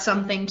 So that's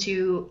something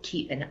to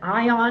keep an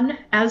eye on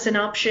as an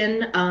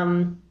option.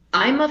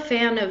 I'm a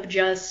fan of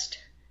just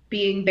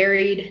being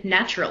buried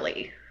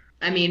naturally.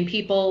 I mean,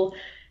 people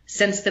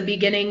since the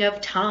beginning of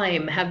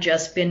time have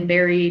just been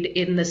buried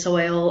in the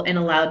soil and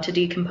allowed to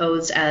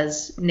decompose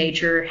as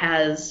nature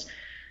has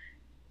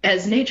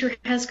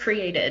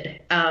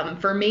created.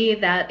 For me,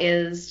 that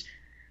is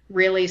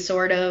really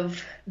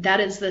that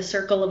is the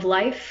circle of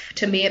life.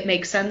 To me, it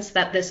makes sense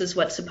that this is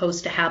what's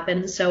supposed to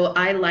happen. So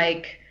I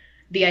like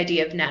the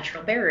idea of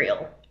natural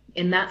burial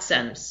in that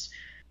sense.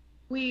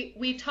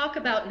 We talk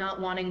about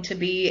not wanting to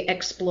be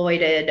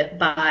exploited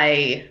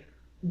by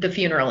the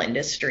funeral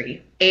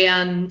industry,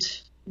 and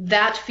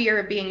that fear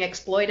of being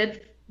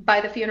exploited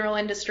by the funeral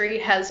industry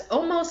has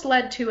almost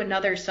led to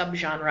another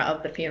subgenre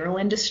of the funeral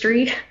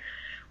industry,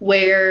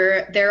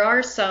 where there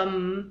are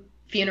some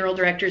funeral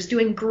directors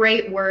doing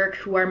great work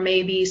who are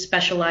maybe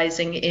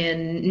specializing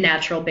in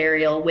natural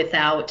burial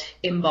without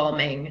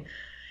embalming.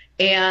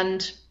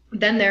 And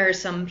then there are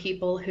some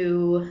people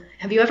who,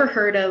 have you ever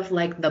heard of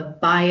like the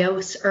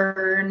BIOS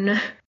urn?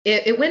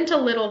 It went a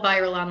little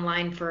viral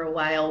online for a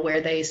while,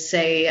 where they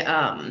say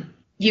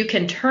you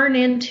can turn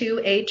into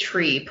a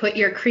tree, put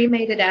your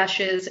cremated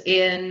ashes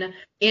in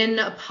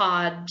a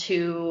pod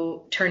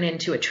to turn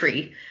into a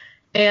tree.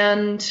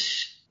 And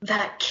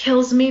that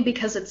kills me,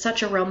 because it's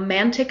such a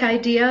romantic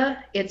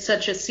idea. It's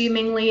such a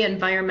seemingly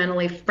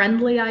environmentally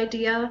friendly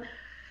idea,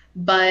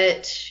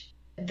 but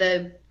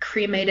the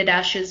cremated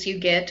ashes you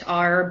get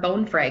are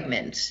bone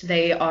fragments.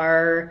 They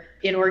are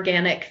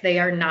inorganic. They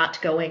are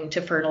not going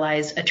to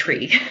fertilize a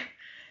tree.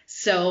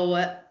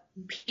 So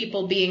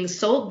people being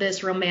sold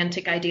this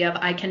romantic idea of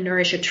I can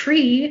nourish a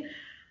tree,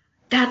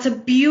 that's a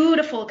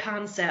beautiful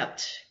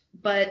concept,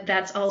 but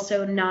that's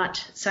also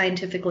not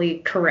scientifically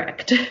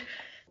correct.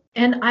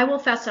 And I will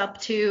fess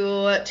up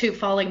to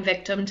falling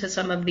victim to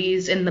some of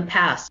these in the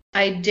past.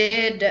 I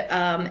did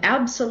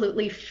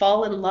absolutely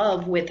fall in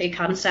love with a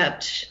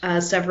concept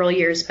several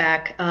years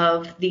back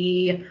of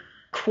the,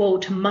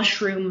 quote,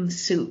 mushroom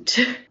suit.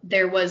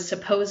 There was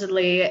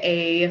supposedly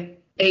a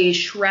a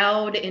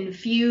shroud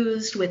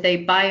infused with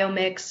a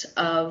biomix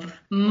of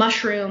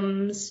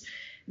mushrooms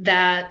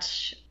that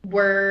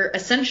were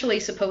essentially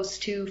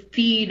supposed to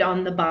feed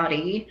on the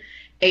body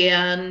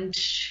and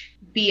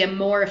be a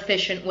more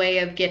efficient way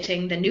of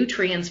getting the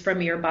nutrients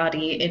from your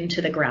body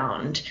into the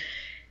ground.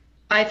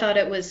 I thought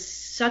it was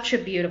such a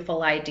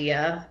beautiful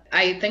idea.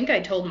 I think I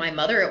told my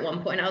mother at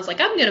one point, I was like,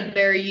 I'm going to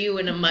bury you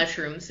in a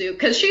mushroom soup,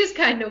 because she's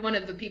kind of one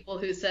of the people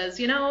who says,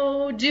 you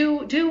know,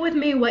 do with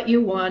me what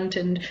you want.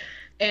 And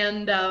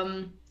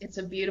it's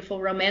a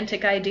beautiful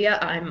romantic idea.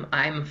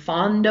 I'm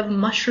fond of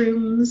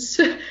mushrooms.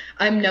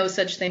 I'm no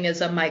such thing as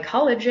a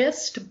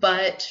mycologist,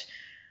 but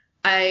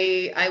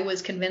I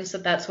was convinced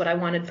that that's what I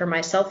wanted for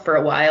myself for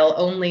a while,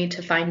 only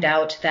to find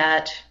out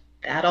that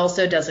that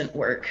also doesn't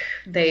work.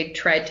 They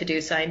tried to do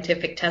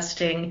scientific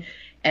testing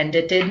and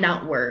it did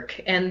not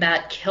work. And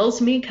that kills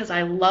me because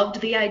I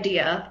loved the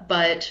idea.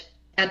 But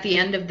at the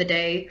end of the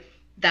day,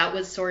 that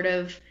was sort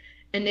of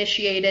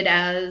initiated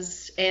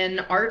as an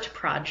art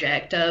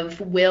project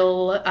of,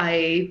 will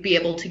I be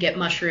able to get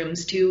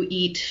mushrooms to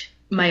eat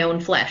my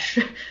own flesh?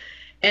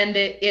 And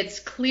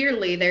it's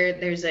clearly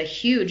there's a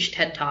huge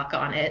TED Talk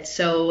on it,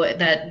 so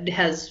that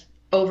has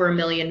over 1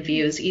 million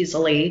views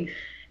easily.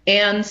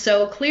 And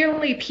so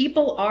clearly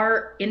people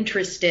are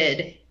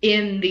interested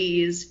in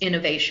these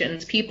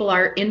innovations. People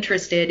are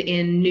interested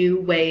in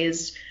new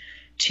ways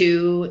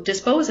to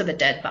dispose of a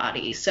dead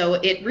body. So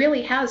it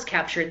really has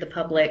captured the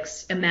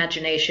public's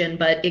imagination,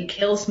 but it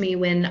kills me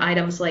when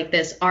items like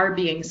this are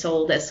being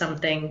sold as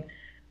something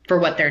for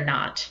what they're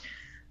not.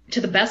 To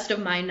the best of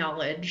my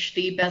knowledge,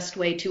 the best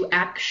way to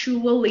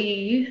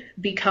actually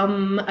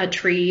become a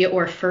tree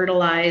or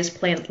fertilize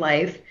plant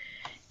life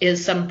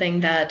is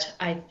something that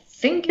I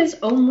think is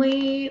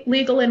only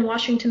legal in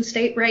Washington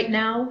State right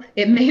now.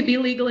 It may be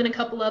legal in a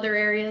couple other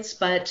areas,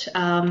 but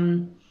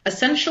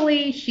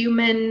essentially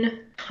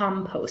human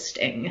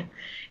composting.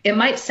 It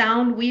might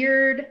sound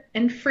weird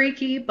and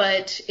freaky,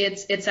 but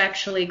it's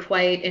actually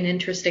quite an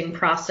interesting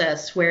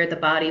process where the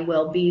body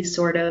will be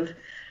sort of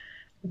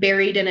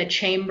buried in a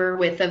chamber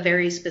with a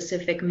very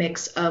specific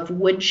mix of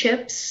wood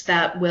chips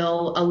that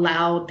will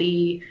allow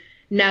the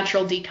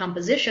natural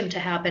decomposition to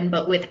happen,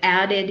 but with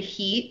added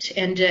heat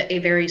and a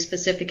very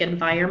specific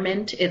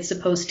environment, it's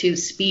supposed to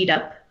speed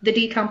up the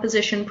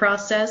decomposition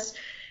process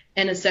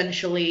and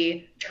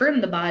essentially turn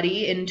the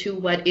body into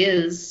what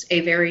is a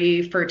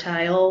very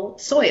fertile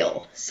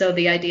soil. So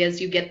the idea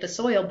is you get the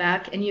soil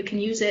back and you can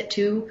use it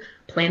to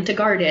plant a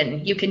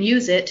garden. You can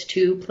use it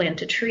to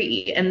plant a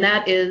tree. And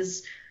that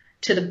is,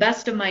 to the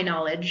best of my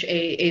knowledge,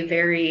 a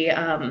very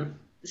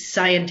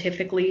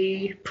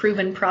scientifically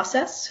proven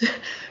process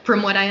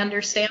from what I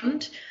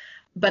understand.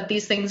 But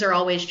these things are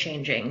always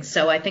changing.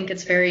 So I think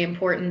it's very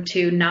important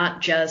to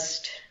not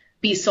just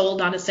be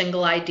sold on a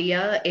single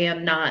idea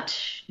and not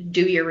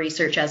do your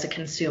research as a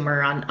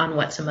consumer on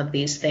what some of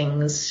these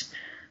things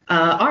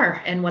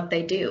are and what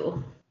they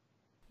do.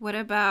 What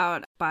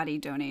about body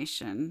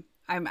donation?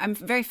 I'm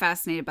very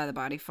fascinated by the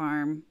Body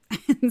Farm.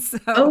 And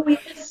so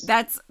yes.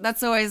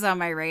 that's always on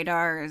my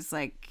radar as,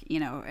 like, you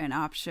know, an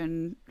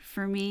option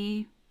for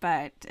me,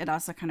 but it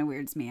also kind of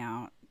weirds me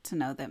out to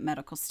know that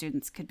medical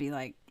students could be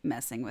like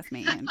messing with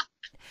me. And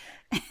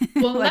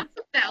well, that's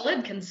a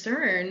valid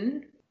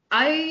concern.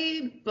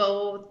 I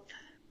both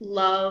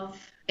love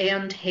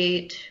and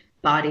hate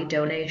body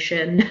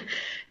donation,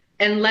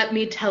 and let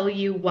me tell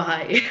you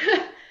why.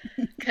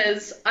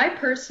 Because I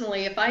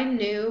personally, if I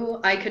knew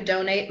I could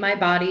donate my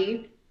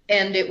body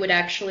and it would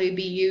actually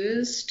be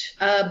used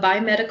by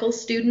medical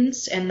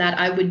students and that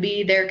I would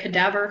be their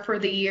cadaver for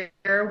the year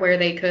where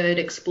they could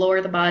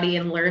explore the body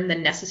and learn the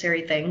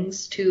necessary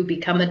things to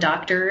become a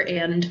doctor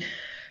and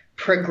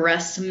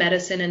progress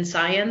medicine and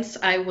science,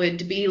 I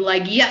would be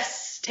like,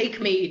 yes, take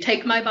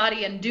my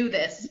body and do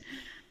this.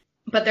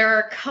 But there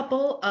are a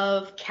couple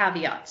of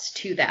caveats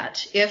to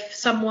that. If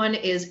someone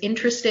is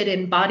interested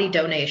in body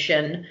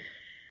donation,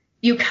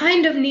 you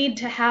kind of need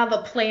to have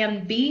a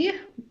plan B,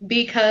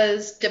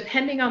 because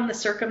depending on the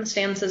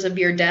circumstances of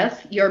your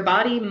death, your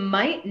body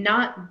might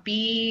not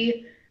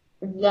be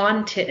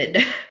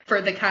wanted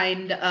for the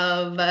kind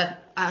of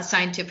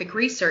scientific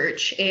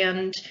research.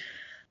 And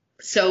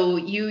so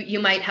you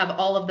might have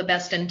all of the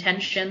best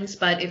intentions,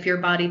 but if your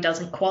body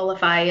doesn't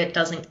qualify, it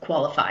doesn't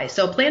qualify.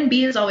 So plan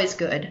B is always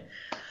good.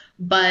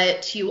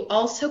 But you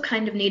also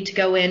kind of need to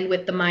go in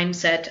with the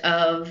mindset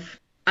of,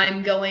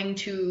 I'm going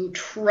to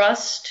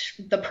trust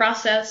the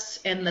process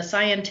and the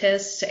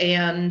scientists,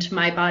 and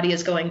my body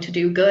is going to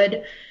do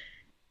good.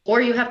 Or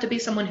you have to be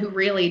someone who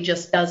really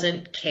just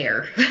doesn't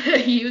care.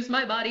 Use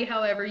my body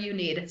however you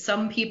need.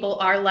 Some people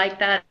are like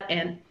that,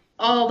 and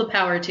all the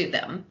power to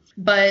them.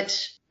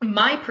 But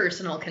my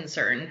personal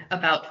concern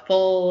about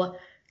full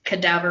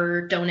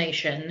cadaver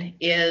donation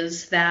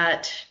is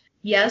that,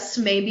 yes,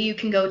 maybe you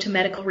can go to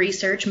medical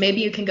research.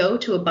 Maybe you can go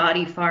to a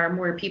body farm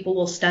where people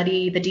will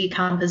study the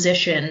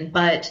decomposition,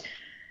 but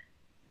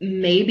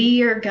maybe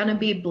you're going to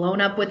be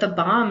blown up with a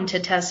bomb to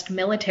test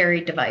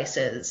military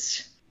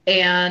devices.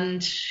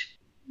 And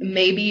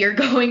maybe you're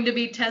going to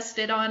be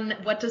tested on,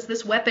 what does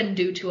this weapon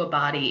do to a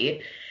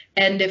body?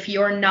 And if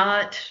you're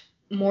not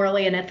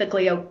morally and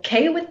ethically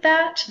okay with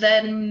that,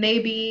 then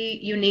maybe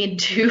you need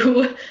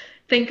to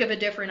think of a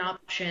different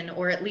option,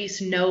 or at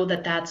least know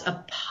that that's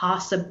a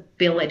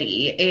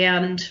possibility.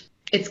 And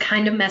it's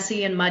kind of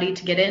messy and muddy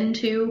to get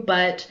into,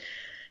 but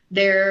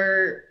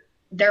there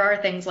are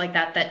things like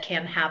that that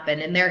can happen.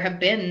 And there have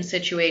been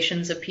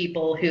situations of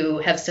people who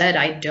have said,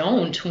 I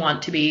don't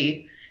want to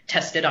be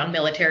tested on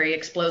military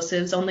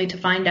explosives, only to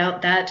find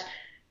out that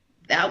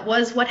that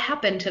was what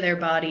happened to their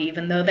body,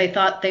 even though they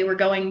thought they were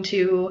going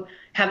to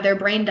have their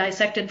brain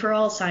dissected for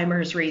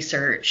Alzheimer's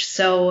research.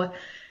 So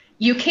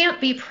you can't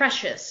be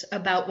precious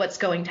about what's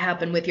going to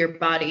happen with your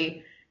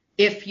body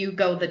if you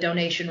go the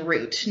donation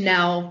route.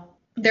 Now,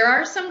 there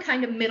are some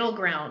kind of middle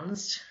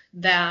grounds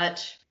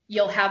that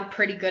you'll have a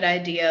pretty good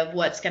idea of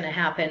what's going to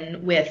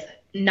happen with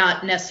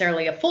not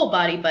necessarily a full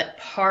body, but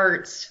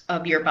parts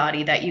of your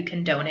body that you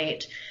can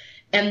donate.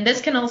 And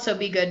this can also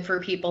be good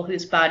for people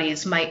whose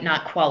bodies might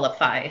not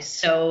qualify.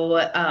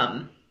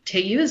 So to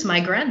use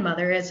my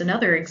grandmother as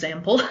another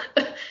example,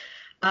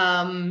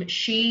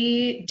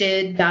 she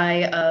did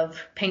die of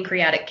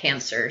pancreatic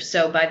cancer.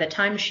 So by the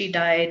time she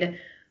died,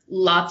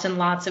 lots and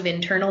lots of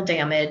internal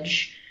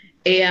damage,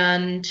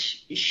 and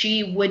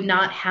she would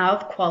not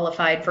have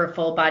qualified for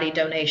full body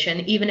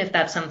donation, even if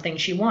that's something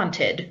she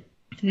wanted.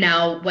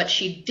 Now, what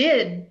she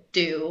did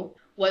do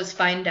was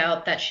find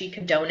out that she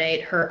could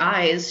donate her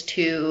eyes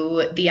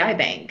to the eye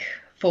bank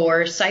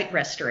for sight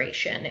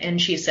restoration.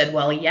 And she said,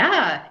 well,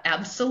 yeah,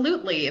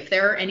 absolutely. If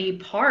there are any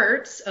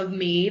parts of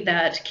me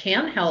that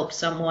can help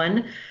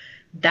someone,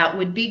 that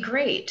would be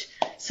great.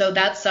 So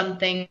that's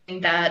something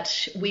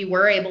that we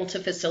were able to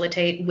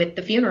facilitate with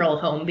the funeral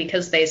home,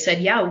 because they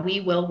said, yeah,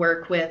 we will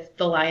work with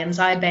the Lions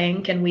Eye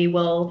Bank, and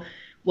we'll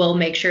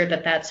make sure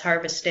that that's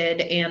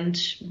harvested. And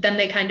then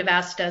they kind of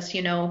asked us,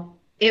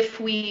 if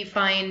we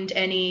find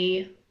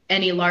any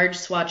large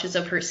swatches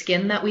of her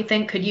skin that we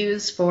think could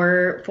use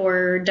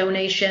for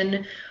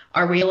donation,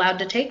 are we allowed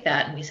to take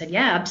that? And we said,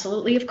 yeah,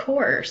 absolutely, of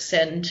course.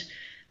 And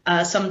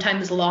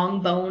sometimes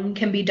long bone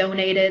can be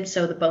donated,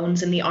 so the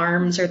bones in the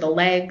arms or the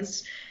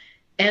legs.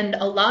 And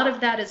a lot of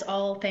that is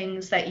all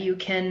things that you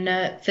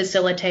can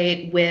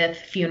facilitate with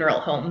funeral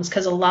homes,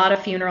 because a lot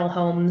of funeral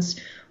homes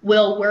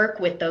will work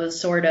with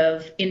those sort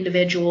of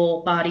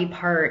individual body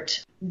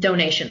part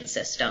donation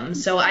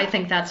systems. So I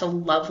think that's a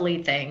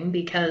lovely thing,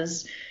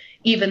 because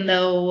even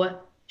though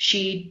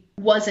she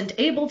wasn't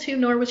able to,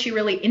 nor was she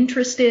really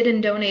interested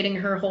in donating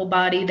her whole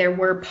body, there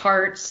were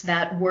parts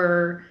that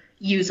were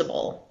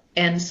usable.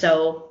 And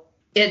so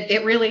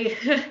it really,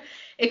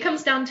 it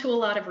comes down to a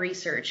lot of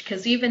research,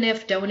 because even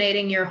if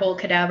donating your whole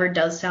cadaver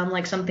does sound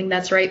like something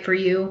that's right for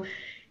you,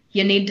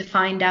 you need to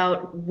find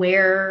out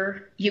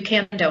where you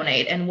can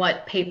donate and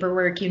what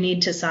paperwork you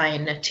need to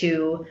sign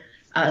to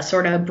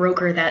sort of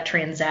broker that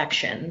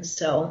transaction.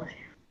 So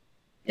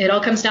it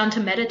all comes down to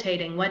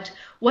meditating.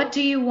 What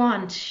do you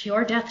want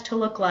your death to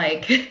look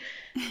like?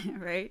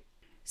 Right.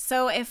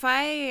 So if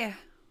I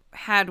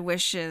had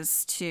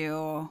wishes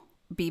to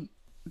be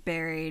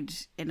buried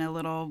in a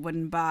little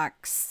wooden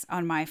box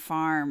on my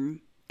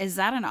farm, is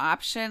that an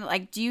option?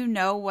 Like, do you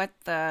know what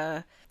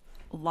the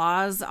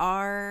laws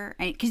are?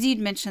 Because you'd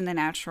mentioned the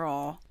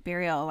natural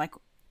burial.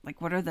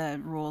 Like what are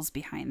the rules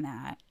behind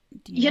that?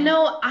 You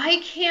know,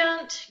 I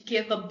can't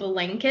give a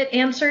blanket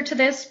answer to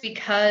this,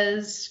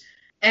 because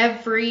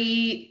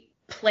every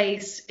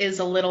place is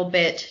a little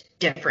bit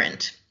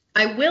different.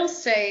 I will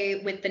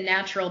say with the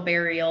natural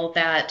burial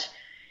that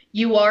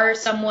you are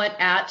somewhat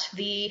at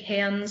the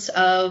hands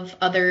of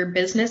other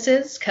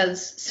businesses,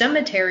 because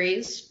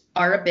cemeteries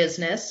are a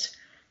business.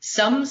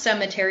 Some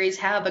cemeteries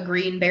have a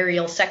green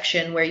burial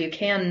section where you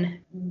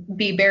can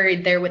be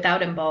buried there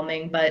without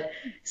embalming, but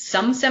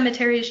some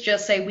cemeteries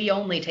just say we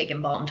only take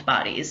embalmed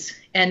bodies.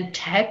 And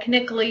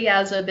technically,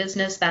 as a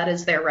business, that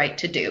is their right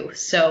to do.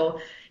 So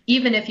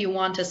even if you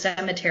want a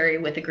cemetery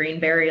with a green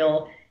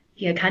burial,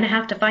 you kind of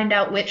have to find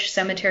out which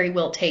cemetery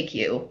will take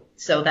you.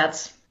 So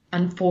that's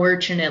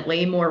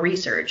unfortunately more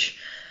research.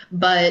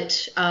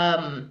 But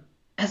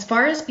as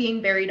far as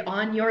being buried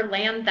on your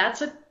land,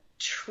 that's a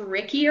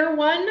trickier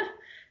one,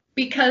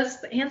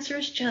 because the answer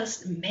is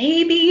just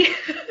maybe.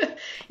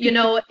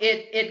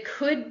 It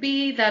could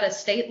be that a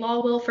state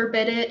law will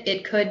forbid it.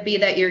 It could be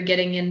that you're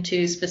getting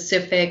into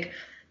specific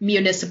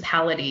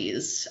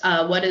municipalities.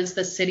 What is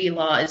the city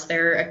law? Is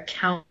there a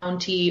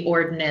county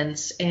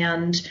ordinance?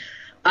 And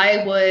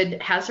I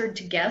would hazard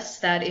to guess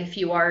that if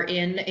you are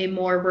in a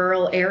more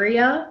rural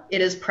area,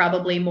 it is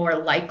probably more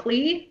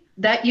likely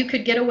that you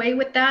could get away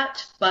with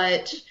that.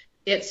 But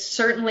it's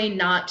certainly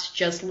not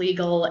just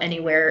legal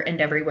anywhere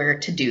and everywhere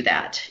to do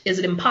that. Is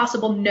it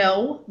impossible?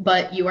 No,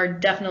 but you are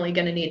definitely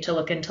going to need to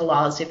look into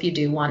laws if you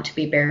do want to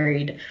be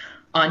buried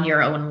on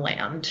your own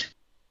land.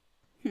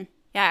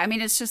 Yeah, I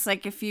mean, it's just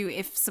like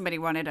if somebody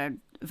wanted a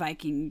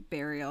Viking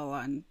burial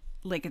on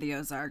Lake of the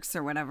Ozarks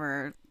or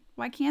whatever,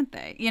 why can't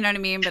they? You know what I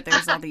mean? But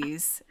there's all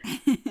these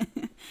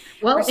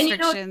Well, and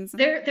restrictions.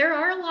 there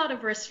are a lot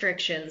of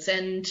restrictions,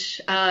 and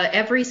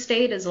every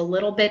state is a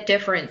little bit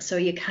different, so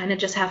you kind of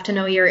just have to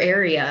know your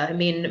area. I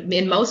mean,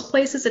 in most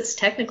places, it's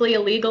technically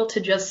illegal to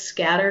just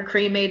scatter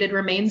cremated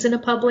remains in a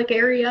public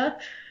area.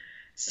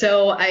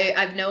 So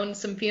I've known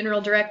some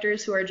funeral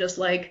directors who are just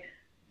like,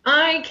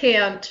 I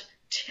can't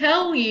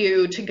tell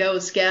you to go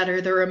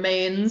scatter the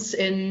remains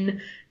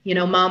in,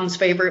 mom's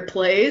favorite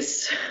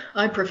place.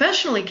 I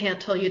professionally can't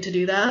tell you to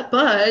do that,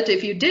 but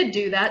if you did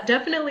do that,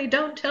 definitely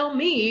don't tell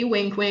me,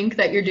 wink, wink,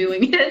 that you're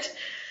doing it.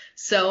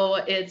 So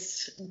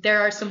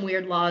there are some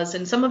weird laws,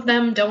 and some of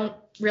them don't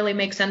really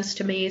make sense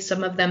to me.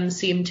 Some of them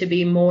seem to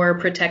be more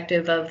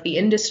protective of the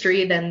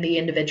industry than the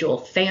individual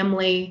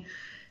family.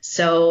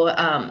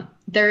 So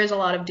there is a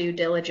lot of due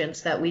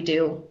diligence that we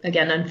do,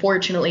 again,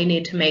 unfortunately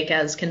need to make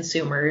as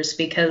consumers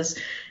because,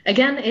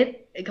 again,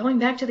 going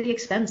back to the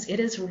expense, it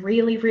is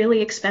really, really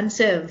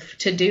expensive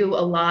to do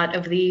a lot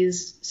of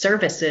these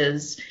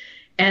services,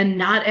 and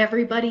not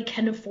everybody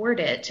can afford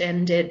it.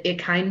 And it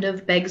kind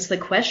of begs the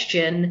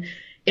question,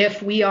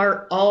 if we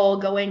are all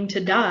going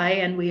to die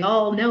and we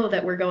all know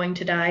that we're going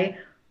to die,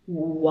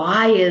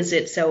 why is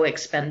it so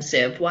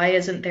expensive? Why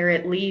isn't there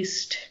at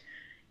least,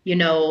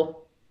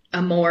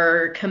 a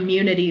more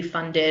community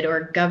funded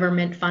or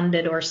government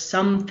funded or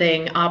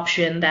something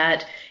option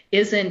that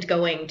isn't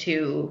going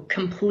to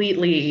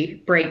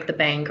completely break the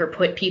bank or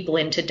put people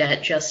into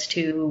debt just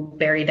to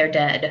bury their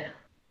dead?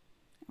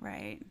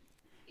 Right.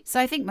 So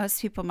I think most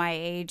people my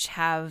age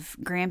have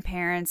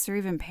grandparents or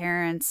even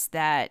parents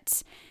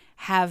that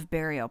have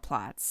burial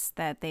plots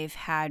that they've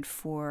had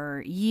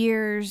for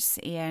years,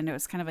 and it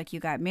was kind of like you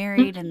got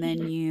married and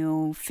then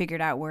you figured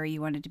out where you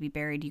wanted to be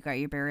buried. You got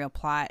your burial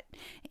plot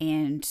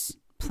and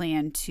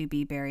plan to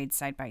be buried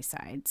side by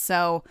side.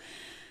 So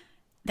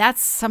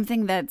that's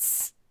something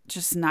that's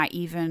just not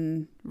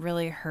even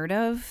really heard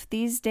of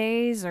these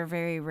days, or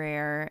very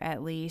rare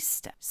at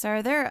least. So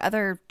are there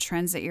other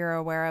trends that you're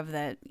aware of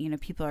that,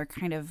 people are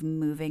kind of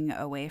moving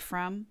away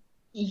from?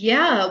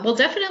 Yeah, well,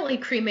 definitely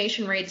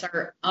cremation rates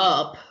are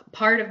up.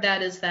 Part of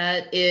that is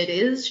that it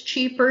is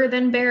cheaper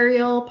than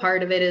burial.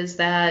 Part of it is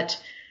that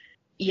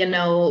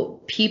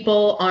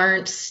people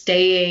aren't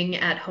staying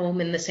at home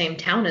in the same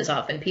town as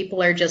often.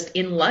 People are just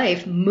in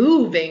life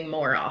moving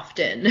more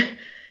often.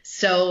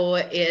 So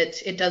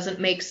it doesn't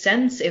make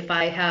sense if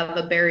I have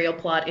a burial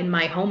plot in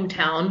my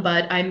hometown,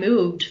 but I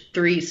moved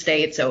 3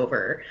 states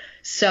over.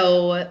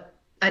 So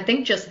I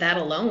think just that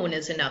alone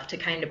is enough to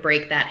kind of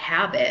break that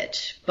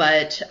habit.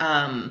 But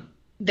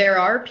there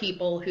are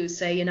people who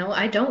say,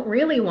 I don't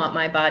really want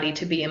my body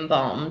to be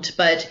embalmed,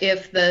 but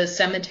if the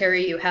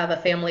cemetery you have a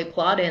family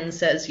plot in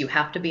says you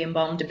have to be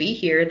embalmed to be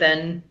here,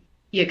 then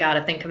you got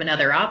to think of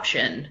another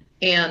option.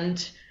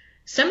 And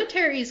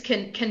cemeteries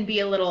can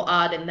be a little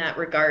odd in that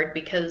regard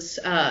because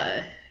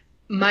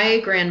my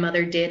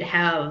grandmother did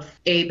have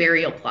a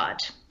burial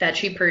plot that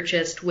she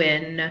purchased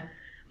when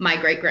my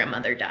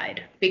great-grandmother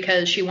died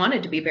because she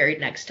wanted to be buried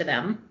next to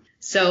them.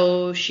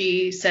 So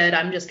she said,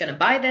 I'm just going to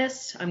buy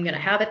this. I'm going to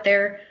have it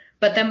there.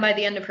 But then by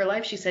the end of her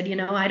life, she said,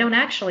 I don't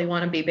actually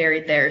want to be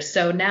buried there.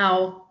 So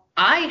now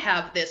I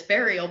have this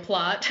burial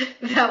plot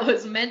that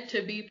was meant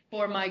to be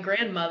for my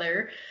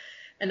grandmother.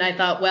 And I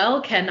thought,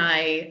 well, can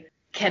I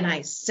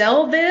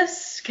sell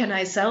this? Can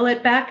I sell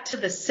it back to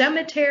the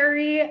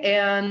cemetery?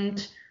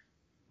 And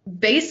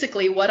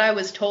basically what I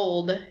was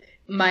told,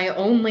 my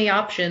only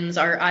options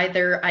are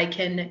either I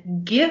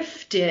can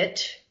gift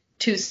it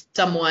to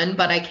someone,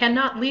 but I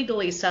cannot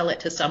legally sell it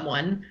to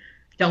someone.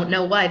 Don't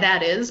know why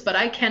that is, but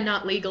I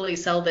cannot legally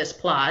sell this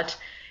plot.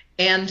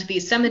 And the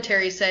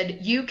cemetery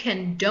said, you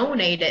can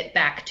donate it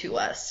back to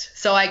us.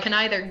 So I can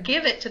either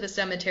give it to the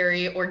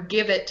cemetery or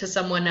give it to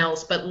someone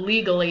else, but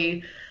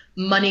legally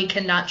money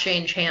cannot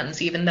change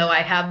hands, even though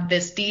I have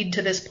this deed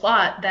to this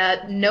plot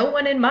that no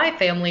one in my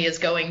family is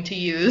going to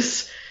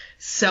use.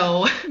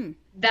 So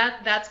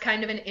that's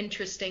kind of an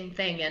interesting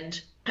thing. And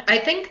I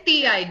think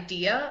the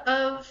idea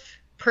of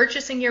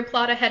purchasing your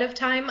plot ahead of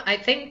time, I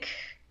think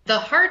the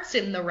heart's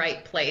in the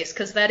right place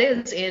because that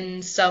is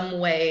in some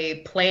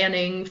way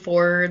planning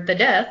for the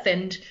death.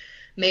 And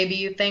maybe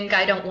you think,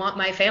 I don't want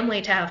my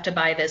family to have to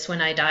buy this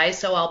when I die,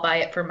 so I'll buy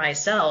it for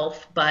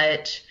myself.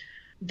 But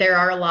there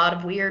are a lot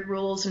of weird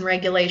rules and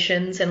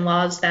regulations and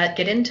laws that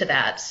get into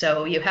that.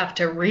 So you have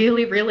to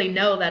really, really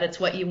know that it's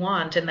what you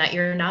want and that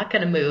you're not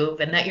going to move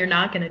and that you're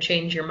not going to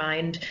change your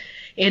mind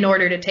in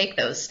order to take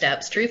those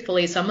steps.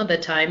 Truthfully, some of the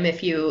time,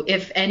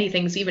 if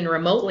anything's even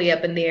remotely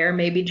up in the air,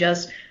 maybe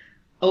just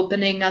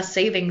opening a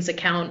savings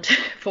account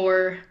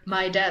for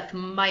my death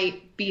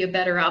might be a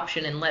better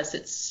option unless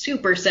it's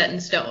super set in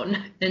stone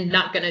and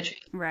not going to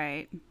change.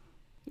 Right.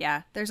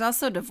 Yeah. There's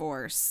also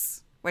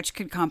divorce, which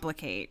could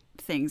complicate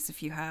things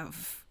if you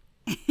have.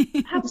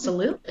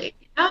 Absolutely.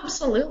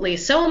 Absolutely.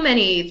 So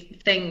many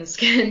things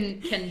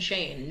can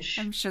change.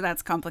 I'm sure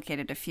that's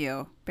complicated a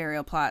few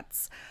burial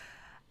plots.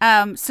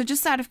 So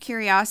just out of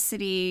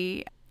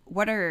curiosity,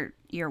 what are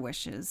your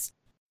wishes?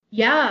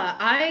 Yeah,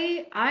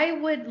 I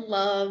would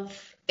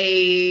love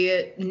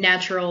a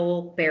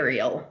natural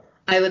burial.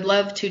 I would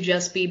love to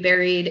just be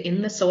buried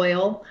in the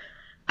soil.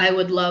 I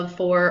would love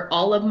for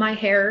all of my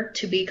hair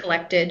to be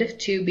collected,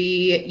 to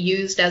be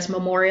used as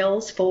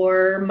memorials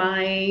for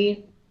my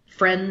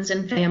friends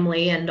and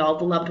family and all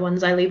the loved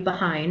ones I leave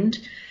behind.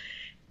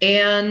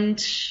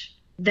 And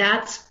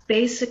that's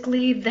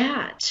basically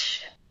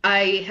that.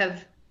 I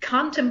have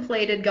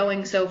contemplated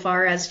going so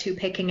far as to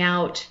picking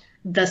out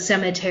the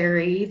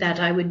cemetery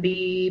that I would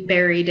be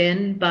buried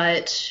in,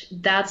 but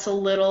that's a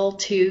little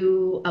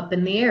too up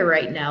in the air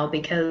right now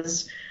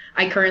because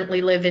I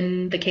currently live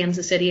in the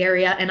Kansas City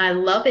area and I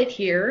love it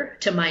here.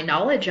 To my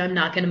knowledge, I'm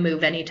not going to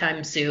move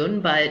anytime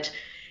soon, but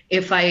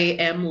if I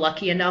am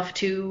lucky enough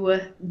to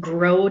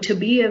grow to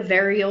be a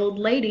very old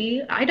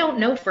lady, I don't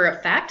know for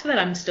a fact that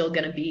I'm still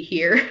going to be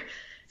here.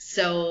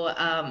 So,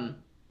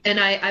 and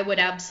I would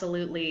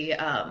absolutely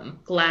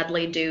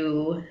gladly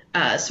do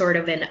sort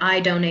of an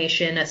eye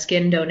donation, a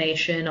skin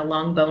donation, a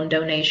long bone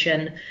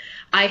donation.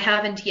 I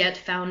haven't yet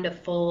found a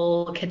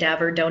full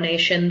cadaver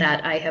donation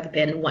that I have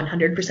been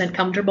 100%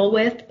 comfortable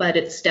with, but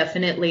it's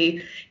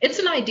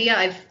an idea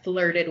I've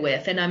flirted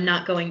with, and I'm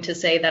not going to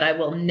say that I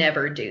will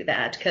never do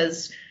that,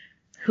 because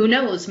who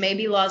knows,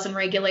 maybe laws and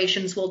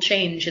regulations will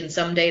change, and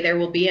someday there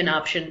will be an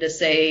option to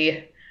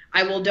say,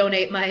 I will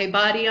donate my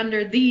body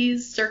under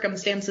these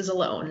circumstances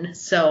alone.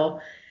 So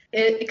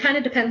it kind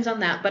of depends on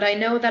that, but I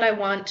know that I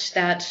want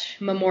that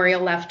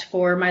memorial left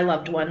for my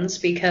loved ones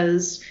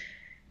because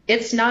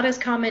it's not as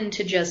common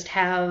to just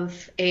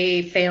have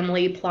a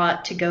family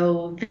plot to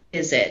go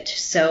visit.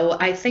 So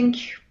I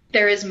think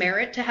there is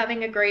merit to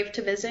having a grave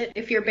to visit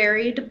if you're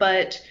buried,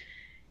 but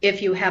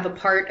if you have a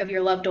part of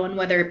your loved one,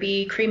 whether it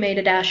be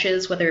cremated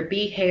ashes, whether it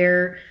be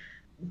hair,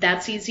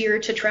 that's easier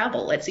to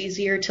travel. It's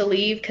easier to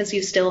leave because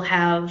you still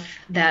have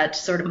that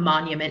sort of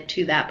monument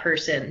to that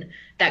person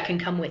that can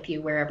come with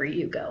you wherever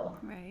you go.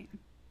 Right.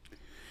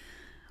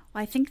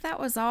 Well, I think that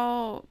was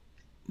all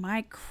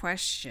my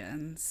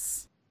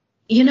questions.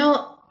 You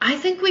know, I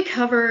think we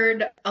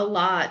covered a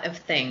lot of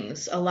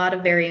things, a lot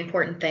of very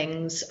important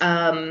things.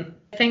 I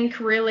think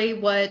really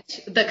what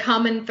the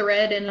common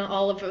thread in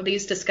all of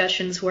these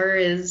discussions were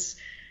is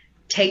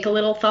take a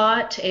little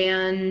thought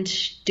and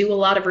do a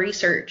lot of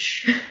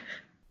research.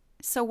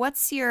 So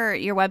what's your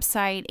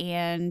website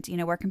and,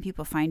 where can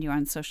people find you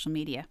on social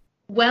media?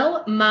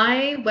 Well,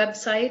 my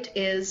website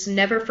is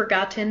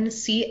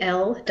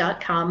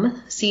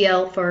neverforgottencl.com,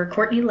 CL for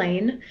Courtney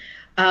Lane.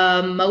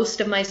 Most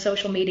of my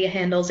social media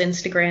handles,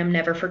 Instagram,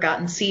 Never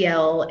Forgotten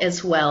CL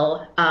as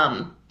well.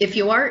 If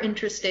you are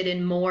interested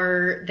in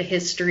more the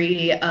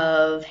history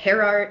of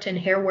hair art and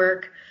hair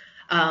work,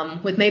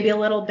 with maybe a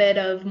little bit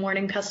of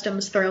mourning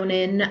customs thrown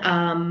in,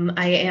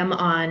 I am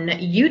on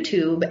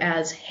YouTube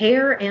as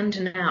Hair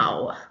and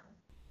Now.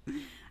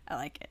 I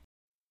like it.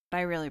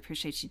 I really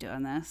appreciate you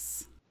doing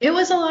this. It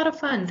was a lot of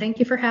fun. Thank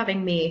you for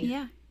having me.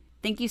 Yeah.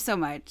 Thank you so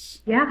much.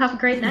 Yeah, have a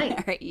great night.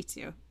 All right, you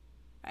too.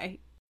 Bye.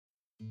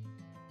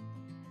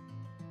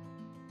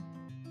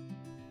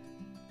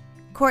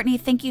 Courtney,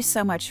 thank you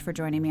so much for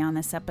joining me on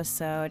this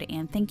episode,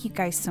 and thank you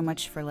guys so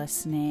much for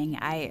listening.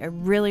 I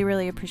really,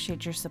 really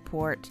appreciate your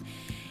support.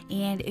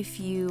 And if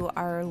you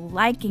are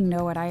liking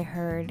Know What I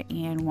Heard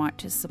and want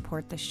to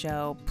support the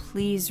show,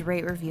 please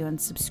rate, review, and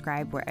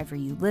subscribe wherever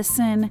you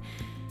listen.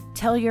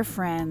 Tell your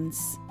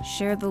friends,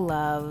 share the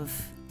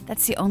love.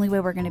 That's the only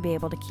way we're going to be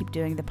able to keep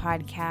doing the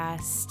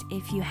podcast.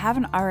 If you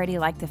haven't already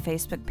liked the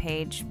Facebook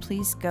page,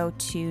 please go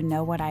to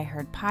Know What I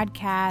Heard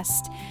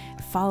Podcast.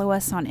 Follow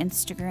us on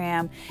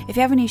Instagram. If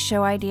you have any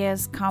show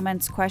ideas,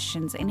 comments,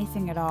 questions,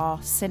 anything at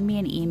all, send me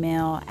an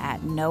email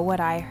at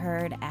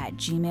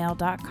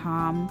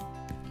knowwhatiheard@gmail.com.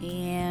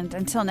 And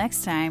until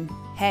next time,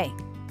 hey,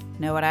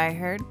 know what I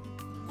heard?